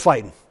not coming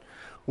fighting.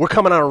 We're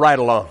coming on a ride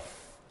along.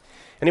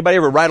 Anybody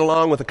ever ride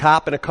along with a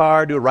cop in a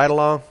car, do a ride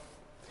along?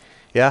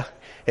 Yeah?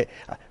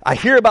 I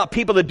hear about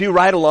people that do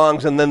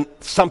ride-alongs and then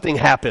something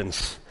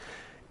happens.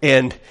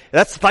 And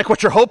that's like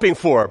what you're hoping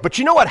for. But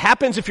you know what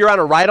happens if you're on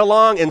a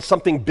ride-along and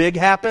something big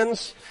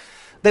happens?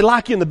 They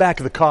lock you in the back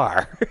of the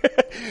car.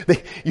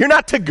 You're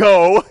not to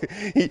go.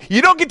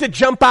 You don't get to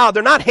jump out.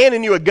 They're not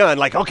handing you a gun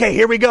like, okay,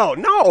 here we go.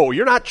 No,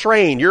 you're not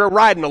trained. You're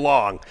riding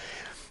along.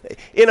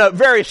 In a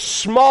very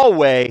small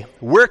way,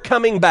 we're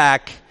coming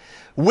back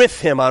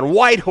with him on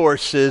white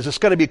horses. It's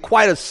going to be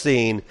quite a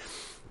scene.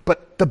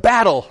 But the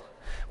battle,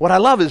 what I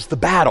love is the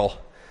battle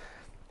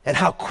and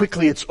how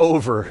quickly it's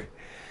over.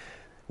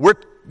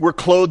 We're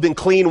clothed in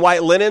clean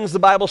white linens, the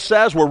Bible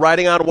says. We're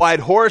riding on white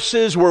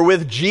horses. We're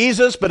with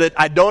Jesus, but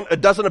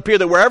it doesn't appear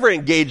that we're ever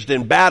engaged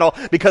in battle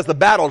because the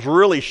battle's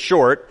really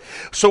short.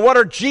 So what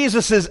are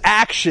Jesus'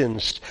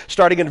 actions?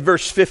 Starting in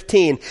verse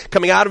 15.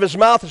 Coming out of his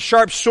mouth a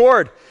sharp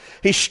sword.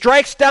 He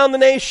strikes down the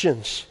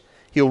nations.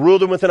 He'll rule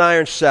them with an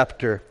iron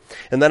scepter.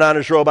 And then on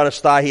his robe, on his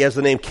thigh, he has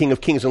the name King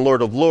of Kings and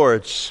Lord of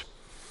Lords.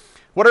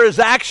 What are his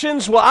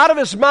actions? Well, out of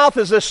his mouth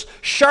is this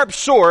sharp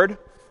sword.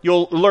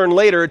 You'll learn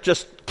later, it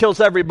just kills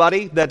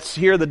everybody that's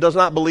here that does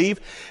not believe.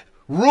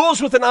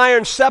 Rules with an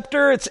iron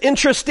scepter. It's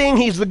interesting.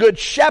 He's the good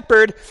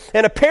shepherd.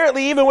 And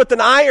apparently even with an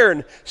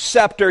iron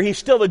scepter, he's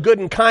still the good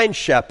and kind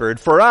shepherd.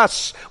 For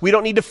us, we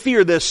don't need to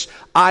fear this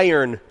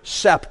iron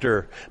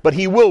scepter. But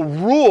he will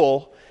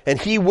rule, and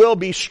he will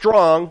be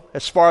strong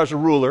as far as a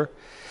ruler.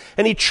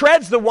 And he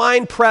treads the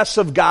winepress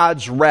of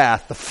God's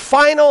wrath. The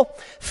final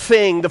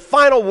thing, the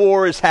final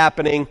war is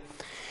happening.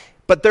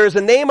 But there's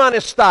a name on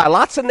his thigh.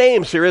 Lots of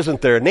names here,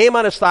 isn't there? Name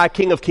on his thigh,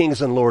 King of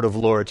Kings and Lord of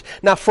Lords.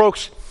 Now,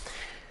 folks,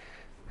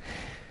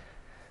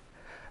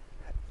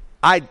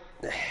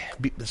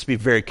 let's be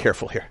very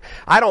careful here.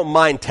 I don't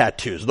mind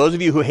tattoos. Those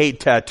of you who hate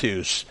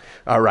tattoos,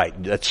 all right,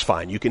 that's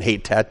fine. You can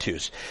hate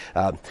tattoos.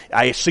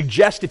 I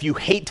suggest if you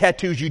hate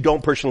tattoos, you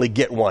don't personally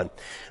get one.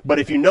 But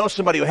if you know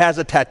somebody who has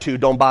a tattoo,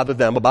 don't bother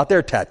them about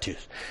their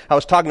tattoos. I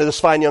was talking to this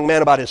fine young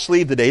man about his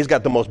sleeve today. He's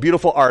got the most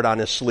beautiful art on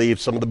his sleeve,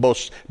 some of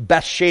the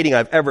best shading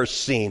I've ever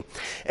seen.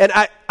 And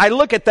I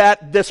look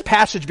at this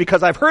passage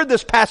because I've heard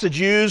this passage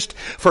used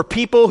for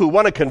people who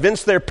want to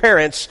convince their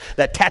parents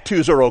that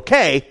tattoos are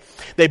okay.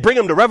 They bring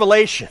them to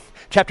Revelation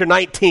chapter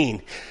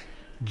 19.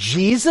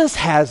 Jesus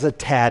has a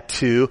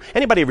tattoo.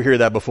 Anybody ever hear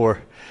that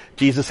before?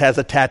 Jesus has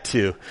a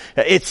tattoo.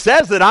 It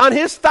says that on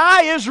his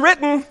thigh is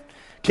written,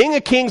 King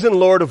of Kings and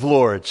Lord of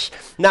Lords.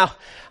 Now,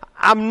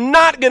 I'm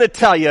not going to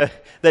tell you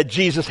that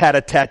Jesus had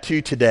a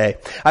tattoo today.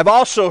 I've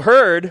also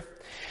heard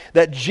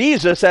that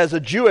Jesus, as a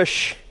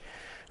Jewish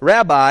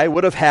rabbi,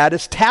 would have had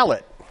his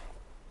tallit.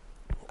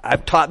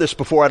 I've taught this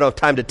before. I don't have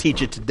time to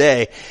teach it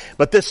today.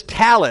 But this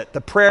tallit, the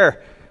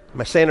prayer,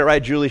 am I saying it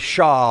right, Julie?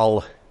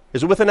 Shal.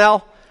 Is it with an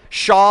L?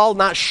 Shal,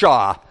 not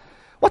Shaw.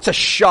 What's a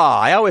Shaw?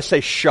 I always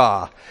say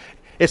Shaw.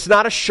 It's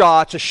not a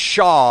Shaw, it's a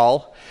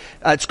shawl.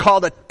 It's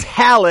called a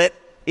tallit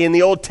in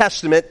the Old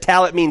Testament.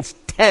 Tallit means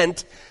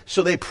tent.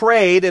 So they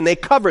prayed and they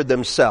covered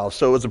themselves.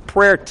 So it was a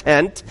prayer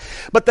tent.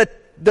 But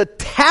the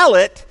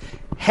tallit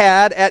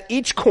had at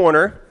each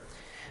corner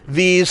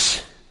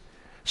these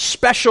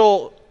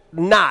special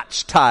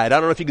knots tied. I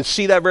don't know if you can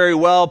see that very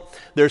well.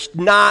 There's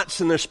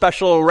knots and there's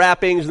special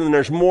wrappings and then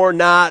there's more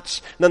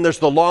knots. And then there's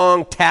the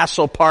long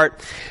tassel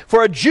part.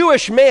 For a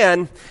Jewish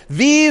man,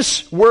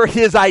 these were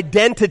his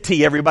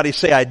identity. Everybody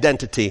say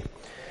identity.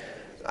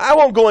 I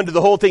won't go into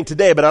the whole thing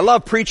today, but I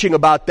love preaching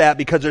about that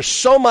because there's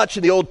so much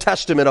in the Old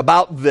Testament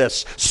about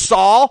this.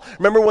 Saul,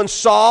 remember when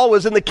Saul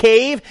was in the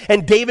cave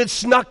and David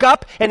snuck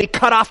up and he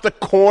cut off the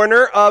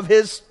corner of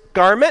his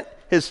garment,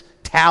 his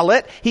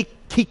tallit?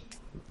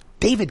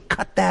 David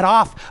cut that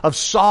off of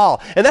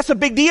Saul. And that's a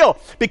big deal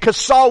because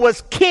Saul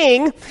was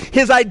king.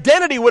 His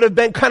identity would have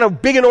been kind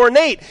of big and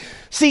ornate.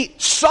 See,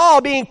 Saul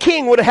being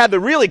king would have had the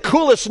really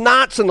coolest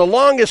knots and the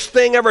longest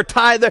thing ever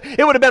tied there.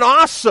 It would have been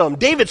awesome.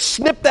 David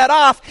snipped that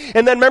off.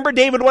 And then remember,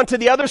 David went to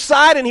the other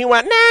side and he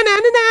went, nah,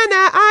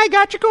 I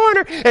got your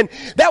corner. And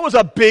that was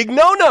a big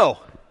no-no.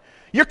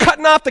 You're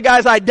cutting off the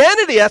guy's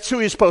identity. That's who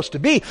he's supposed to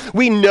be.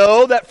 We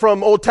know that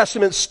from Old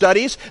Testament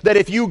studies that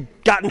if you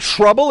got in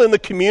trouble in the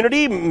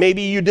community,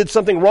 maybe you did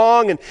something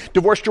wrong and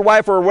divorced your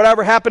wife or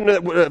whatever happened,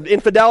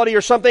 infidelity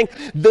or something,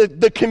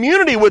 the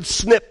community would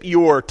snip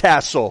your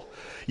tassel.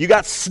 You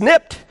got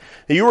snipped.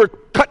 You were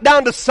cut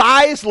down to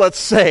size, let's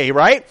say,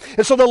 right?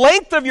 And so the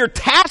length of your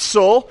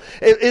tassel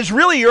is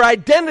really your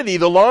identity.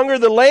 The longer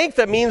the length,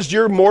 that means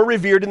you're more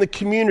revered in the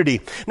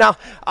community. Now,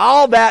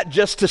 all that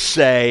just to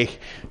say,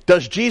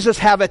 does Jesus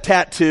have a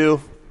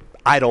tattoo?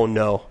 I don't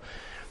know.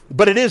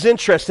 But it is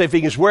interesting, if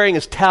he's wearing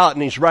his tallit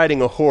and he's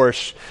riding a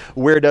horse,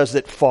 where does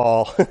it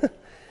fall?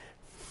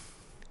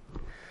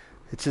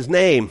 It's his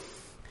name.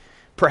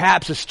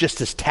 Perhaps it's just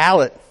his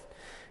tallit,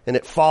 and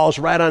it falls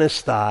right on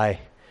his thigh.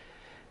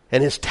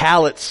 And his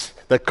tallits,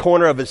 the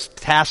corner of his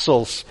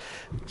tassels,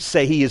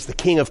 say he is the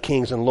King of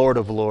Kings and Lord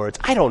of Lords.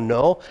 I don't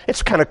know.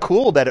 It's kind of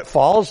cool that it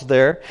falls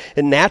there.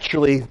 It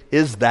naturally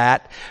is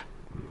that.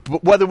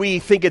 But whether we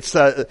think it's,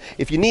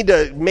 if you need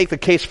to make the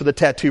case for the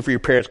tattoo for your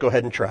parents, go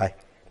ahead and try.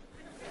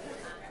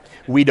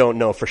 We don't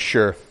know for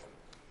sure.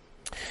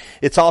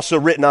 It's also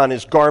written on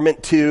his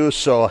garment too,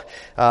 so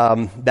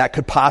that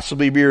could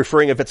possibly be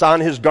referring, if it's on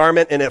his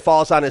garment and it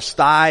falls on his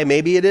thigh,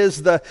 maybe it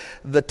is the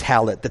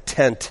tallit, the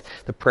tent,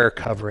 the prayer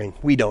covering.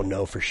 We don't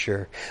know for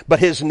sure. But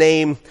his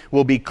name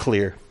will be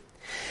clear.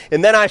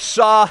 And then I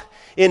saw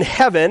in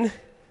heaven,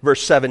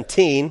 verse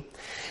 17,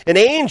 an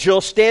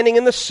angel standing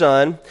in the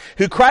sun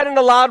who cried in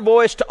a loud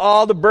voice to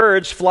all the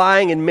birds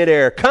flying in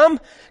midair, "Come,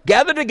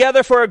 gather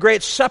together for a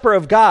great supper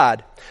of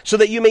God, so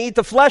that you may eat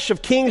the flesh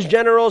of kings,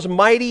 generals, the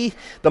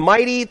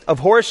mighty of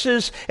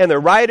horses and their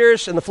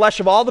riders, and the flesh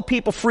of all the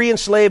people, free and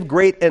slave,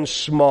 great and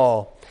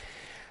small."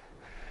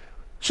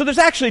 So there's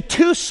actually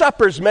two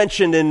suppers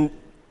mentioned in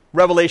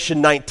Revelation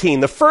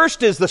 19. The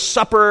first is the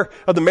supper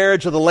of the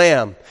marriage of the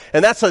Lamb,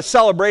 and that's a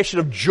celebration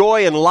of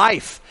joy and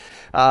life.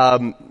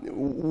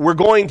 We're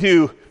going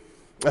to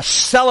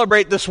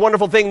celebrate this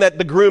wonderful thing that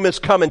the groom has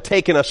come and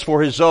taken us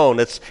for his own.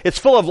 It's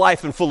full of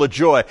life and full of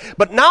joy.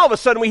 But now all of a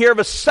sudden we hear of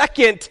a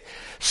second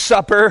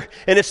supper,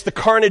 and it's the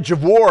carnage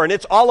of war, and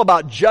it's all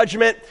about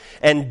judgment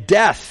and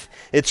death.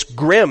 It's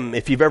grim.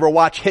 If you've ever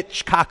watched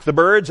Hitchcock the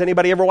Birds,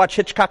 anybody ever watch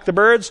Hitchcock the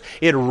Birds?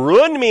 It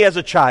ruined me as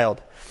a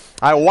child.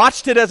 I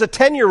watched it as a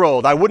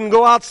 10-year-old. I wouldn't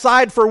go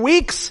outside for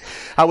weeks.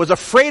 I was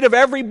afraid of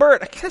every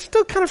bird. I'm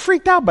still kind of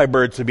freaked out by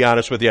birds, to be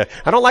honest with you.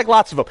 I don't like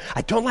lots of them.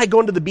 I don't like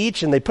going to the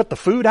beach and they put the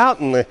food out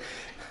and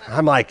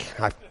I'm like,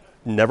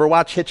 Never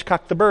watch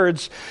Hitchcock the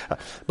Birds.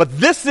 But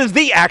this is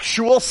the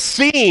actual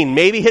scene.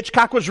 Maybe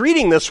Hitchcock was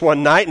reading this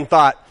one night and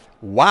thought,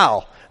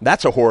 wow,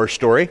 that's a horror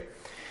story.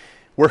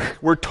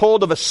 We're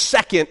told of a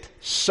second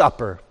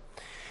supper.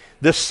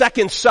 The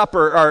second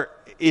supper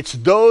it's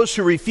those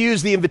who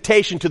refuse the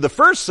invitation to the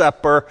first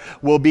supper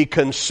will be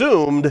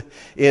consumed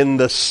in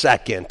the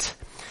second.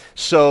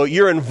 So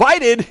you're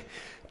invited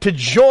to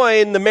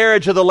join the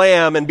marriage of the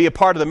Lamb and be a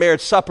part of the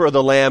marriage supper of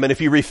the Lamb. And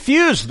if you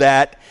refuse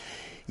that,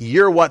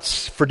 you're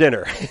what's for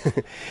dinner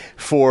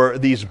for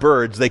these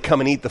birds. They come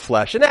and eat the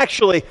flesh. And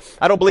actually,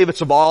 I don't believe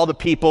it's of all the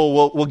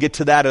people. We'll get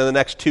to that in the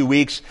next 2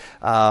 weeks.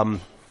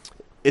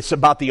 It's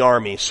about the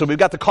army. So we've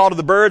got the call to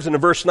the birds in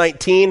verse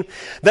 19.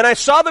 Then I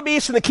saw the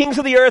beast and the kings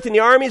of the earth and the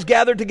armies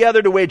gathered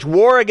together to wage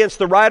war against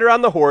the rider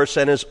on the horse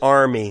and his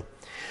army.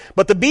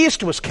 But the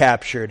beast was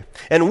captured,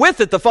 and with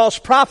it the false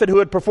prophet who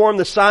had performed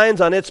the signs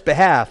on its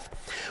behalf.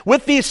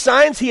 With these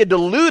signs he had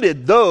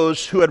deluded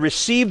those who had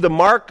received the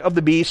mark of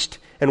the beast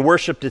and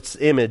worshipped its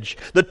image.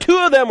 The two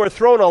of them were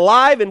thrown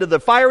alive into the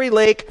fiery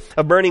lake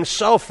of burning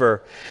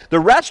sulfur. The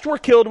rest were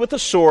killed with a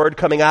sword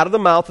coming out of the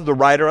mouth of the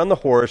rider on the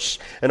horse,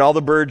 and all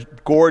the birds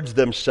gorged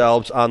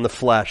themselves on the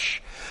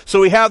flesh. So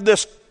we have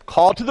this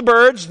call to the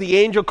birds. The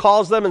angel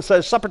calls them and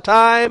says, supper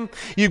time.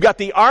 You've got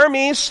the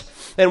armies.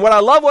 And what I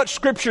love what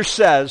Scripture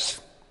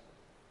says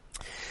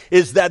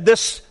is that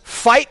this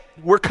fight,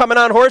 we're coming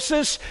on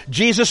horses.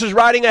 Jesus is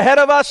riding ahead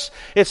of us.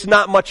 It's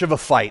not much of a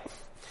fight.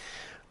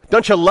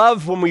 Don't you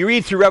love when we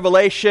read through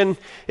Revelation,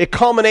 it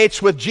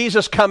culminates with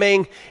Jesus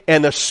coming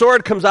and the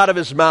sword comes out of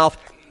his mouth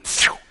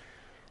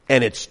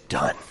and it's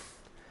done.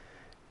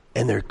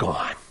 And they're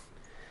gone.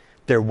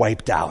 They're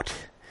wiped out.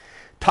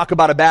 Talk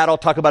about a battle,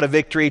 talk about a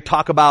victory,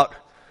 talk about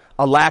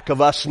a lack of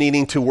us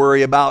needing to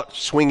worry about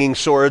swinging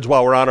swords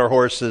while we're on our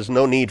horses.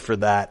 No need for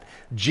that.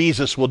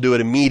 Jesus will do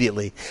it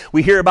immediately.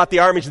 We hear about the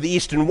armies of the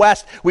east and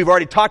west. We've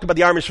already talked about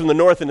the armies from the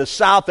north and the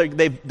south.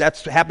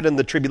 That's happened in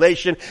the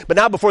tribulation. But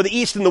now before the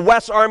east and the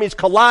west armies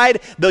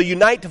collide, they'll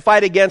unite to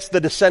fight against the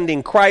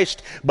descending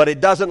Christ. But it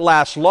doesn't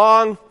last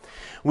long.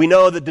 We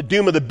know that the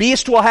doom of the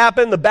beast will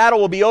happen. The battle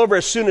will be over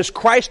as soon as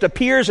Christ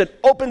appears and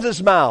opens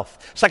his mouth.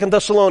 2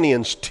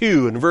 Thessalonians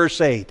 2 and verse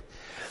 8.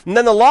 And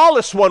then the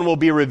lawless one will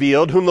be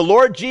revealed, whom the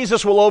Lord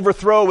Jesus will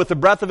overthrow with the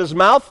breath of his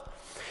mouth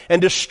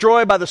and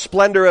destroy by the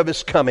splendor of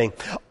his coming.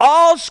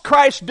 All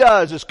Christ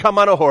does is come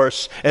on a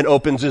horse and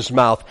opens his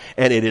mouth,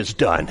 and it is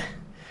done.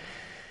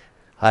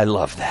 I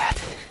love that.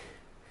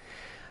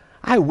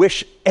 I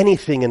wish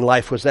anything in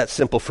life was that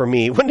simple for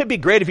me. Wouldn't it be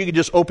great if you could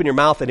just open your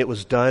mouth and it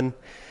was done?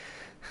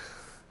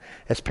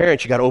 As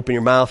parents, you got to open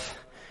your mouth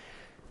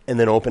and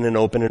then open and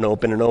open and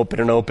open and open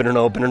and open and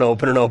open and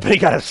open and open. You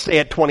got to say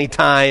it 20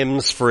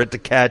 times for it to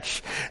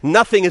catch.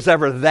 Nothing is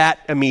ever that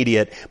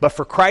immediate. But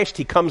for Christ,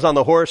 he comes on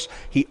the horse,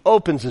 he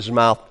opens his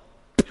mouth,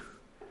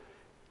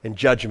 and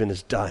judgment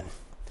is done.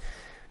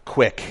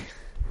 Quick.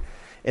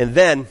 And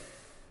then,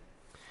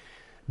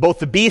 both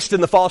the beast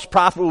and the false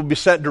prophet will be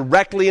sent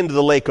directly into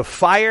the lake of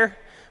fire,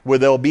 where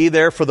they'll be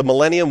there for the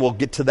millennium. We'll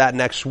get to that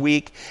next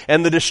week.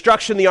 And the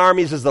destruction of the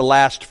armies is the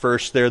last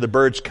verse there. The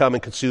birds come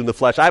and consume the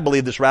flesh. I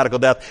believe this radical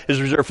death is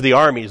reserved for the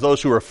armies,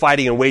 those who are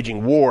fighting and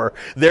waging war.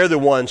 They're the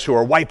ones who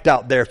are wiped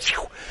out there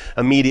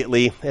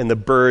immediately, and the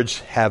birds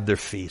have their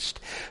feast.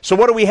 So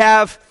what do we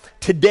have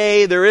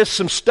today? There is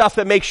some stuff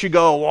that makes you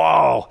go,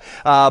 whoa.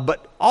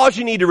 But all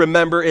you need to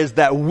remember is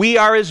that we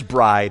are his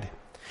bride.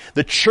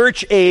 The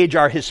church age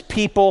are his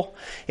people,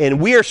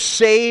 and we are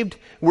saved.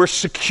 We're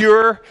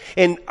secure,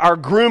 and our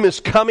groom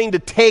is coming to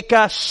take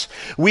us.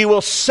 We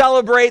will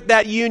celebrate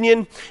that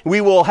union.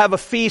 We will have a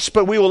feast,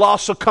 but we will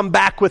also come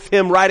back with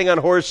him riding on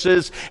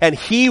horses, and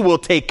he will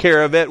take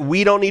care of it.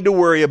 We don't need to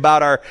worry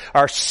about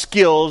our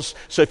skills.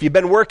 So if you've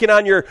been working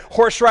on your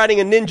horse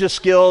riding and ninja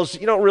skills,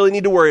 you don't really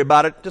need to worry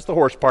about it, just the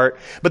horse part.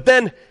 But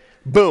then,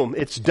 boom,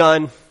 it's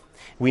done.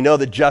 We know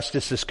that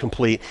justice is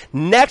complete.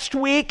 Next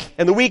week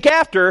and the week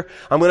after,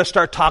 I'm going to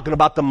start talking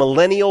about the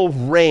millennial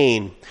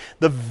reign,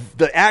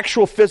 the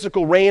actual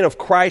physical reign of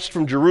Christ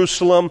from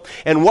Jerusalem,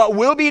 and what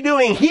we'll be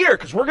doing here,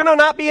 because we're going to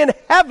not be in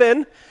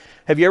heaven.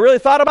 Have you really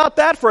thought about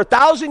that? For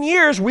 1,000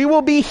 years, we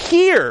will be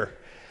here.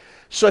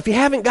 So if you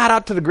haven't got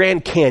out to the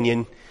Grand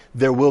Canyon,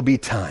 there will be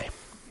time.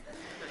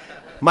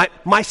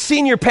 My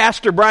senior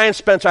pastor, Brian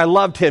Spencer, I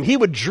loved him. He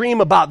would dream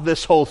about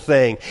this whole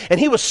thing, and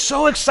he was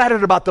so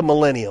excited about the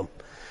millennium.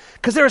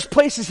 Because there was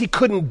places he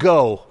couldn't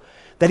go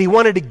that he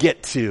wanted to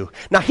get to.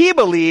 Now he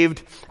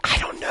believed, I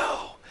don't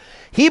know,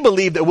 he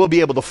believed that we'll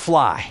be able to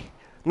fly.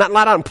 Not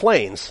on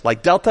planes.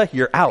 Like Delta,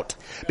 you're out.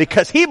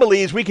 Because he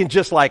believes we can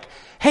just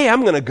hey,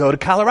 I'm going to go to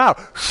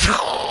Colorado.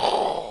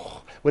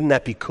 Wouldn't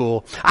that be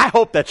cool? I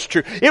hope that's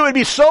true. It would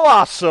be so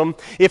awesome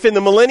if in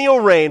the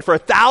millennial reign for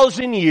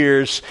 1,000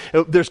 years,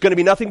 there's going to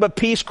be nothing but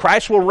peace.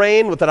 Christ will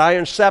reign with an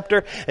iron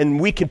scepter, and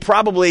we can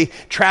probably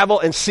travel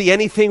and see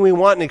anything we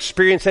want and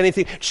experience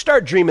anything.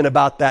 Start dreaming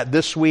about that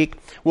this week.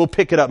 We'll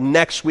pick it up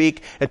next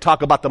week and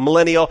talk about the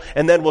millennial,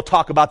 and then we'll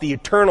talk about the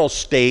eternal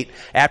state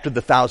after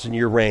the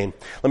 1,000-year reign.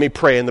 Let me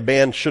pray, and the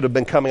band should have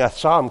been coming. I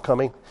saw them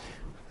coming.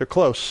 They're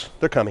close.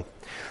 They're coming.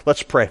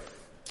 Let's pray.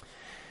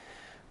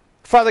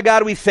 Father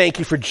God, we thank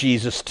you for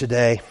Jesus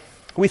today.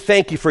 We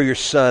thank you for your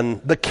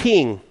Son, the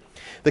King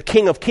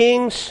of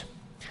Kings,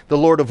 the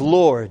Lord of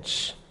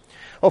Lords.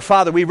 Oh,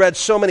 Father, we read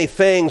so many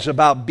things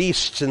about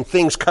beasts and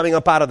things coming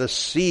up out of the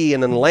sea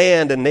and in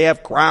land, and they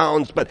have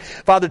crowns. But,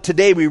 Father,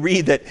 today we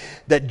read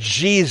that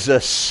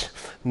Jesus,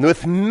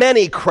 with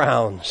many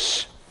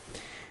crowns,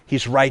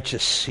 he's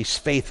righteous, he's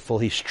faithful,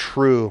 he's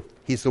true,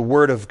 he's the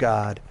Word of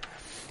God.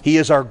 He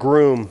is our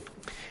groom.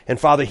 And,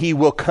 Father, he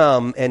will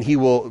come and he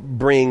will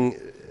bring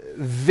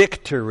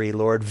victory,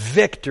 Lord,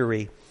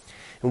 victory.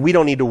 And we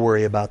don't need to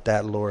worry about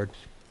that, Lord.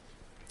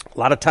 A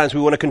lot of times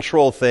we want to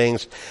control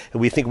things,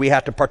 and we think we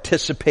have to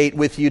participate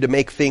with you to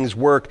make things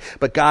work.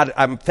 But God,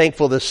 I'm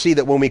thankful to see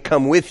that when we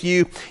come with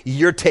you,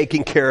 you're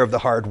taking care of the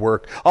hard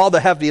work. All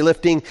the heavy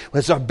lifting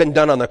has been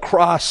done on the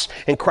cross,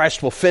 and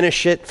Christ will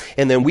finish it,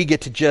 and then we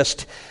get to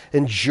just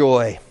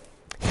enjoy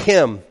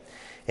him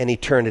and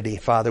eternity.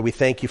 Father, we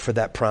thank you for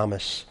that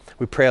promise.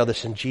 We pray all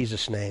this in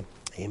Jesus' name.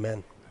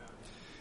 Amen.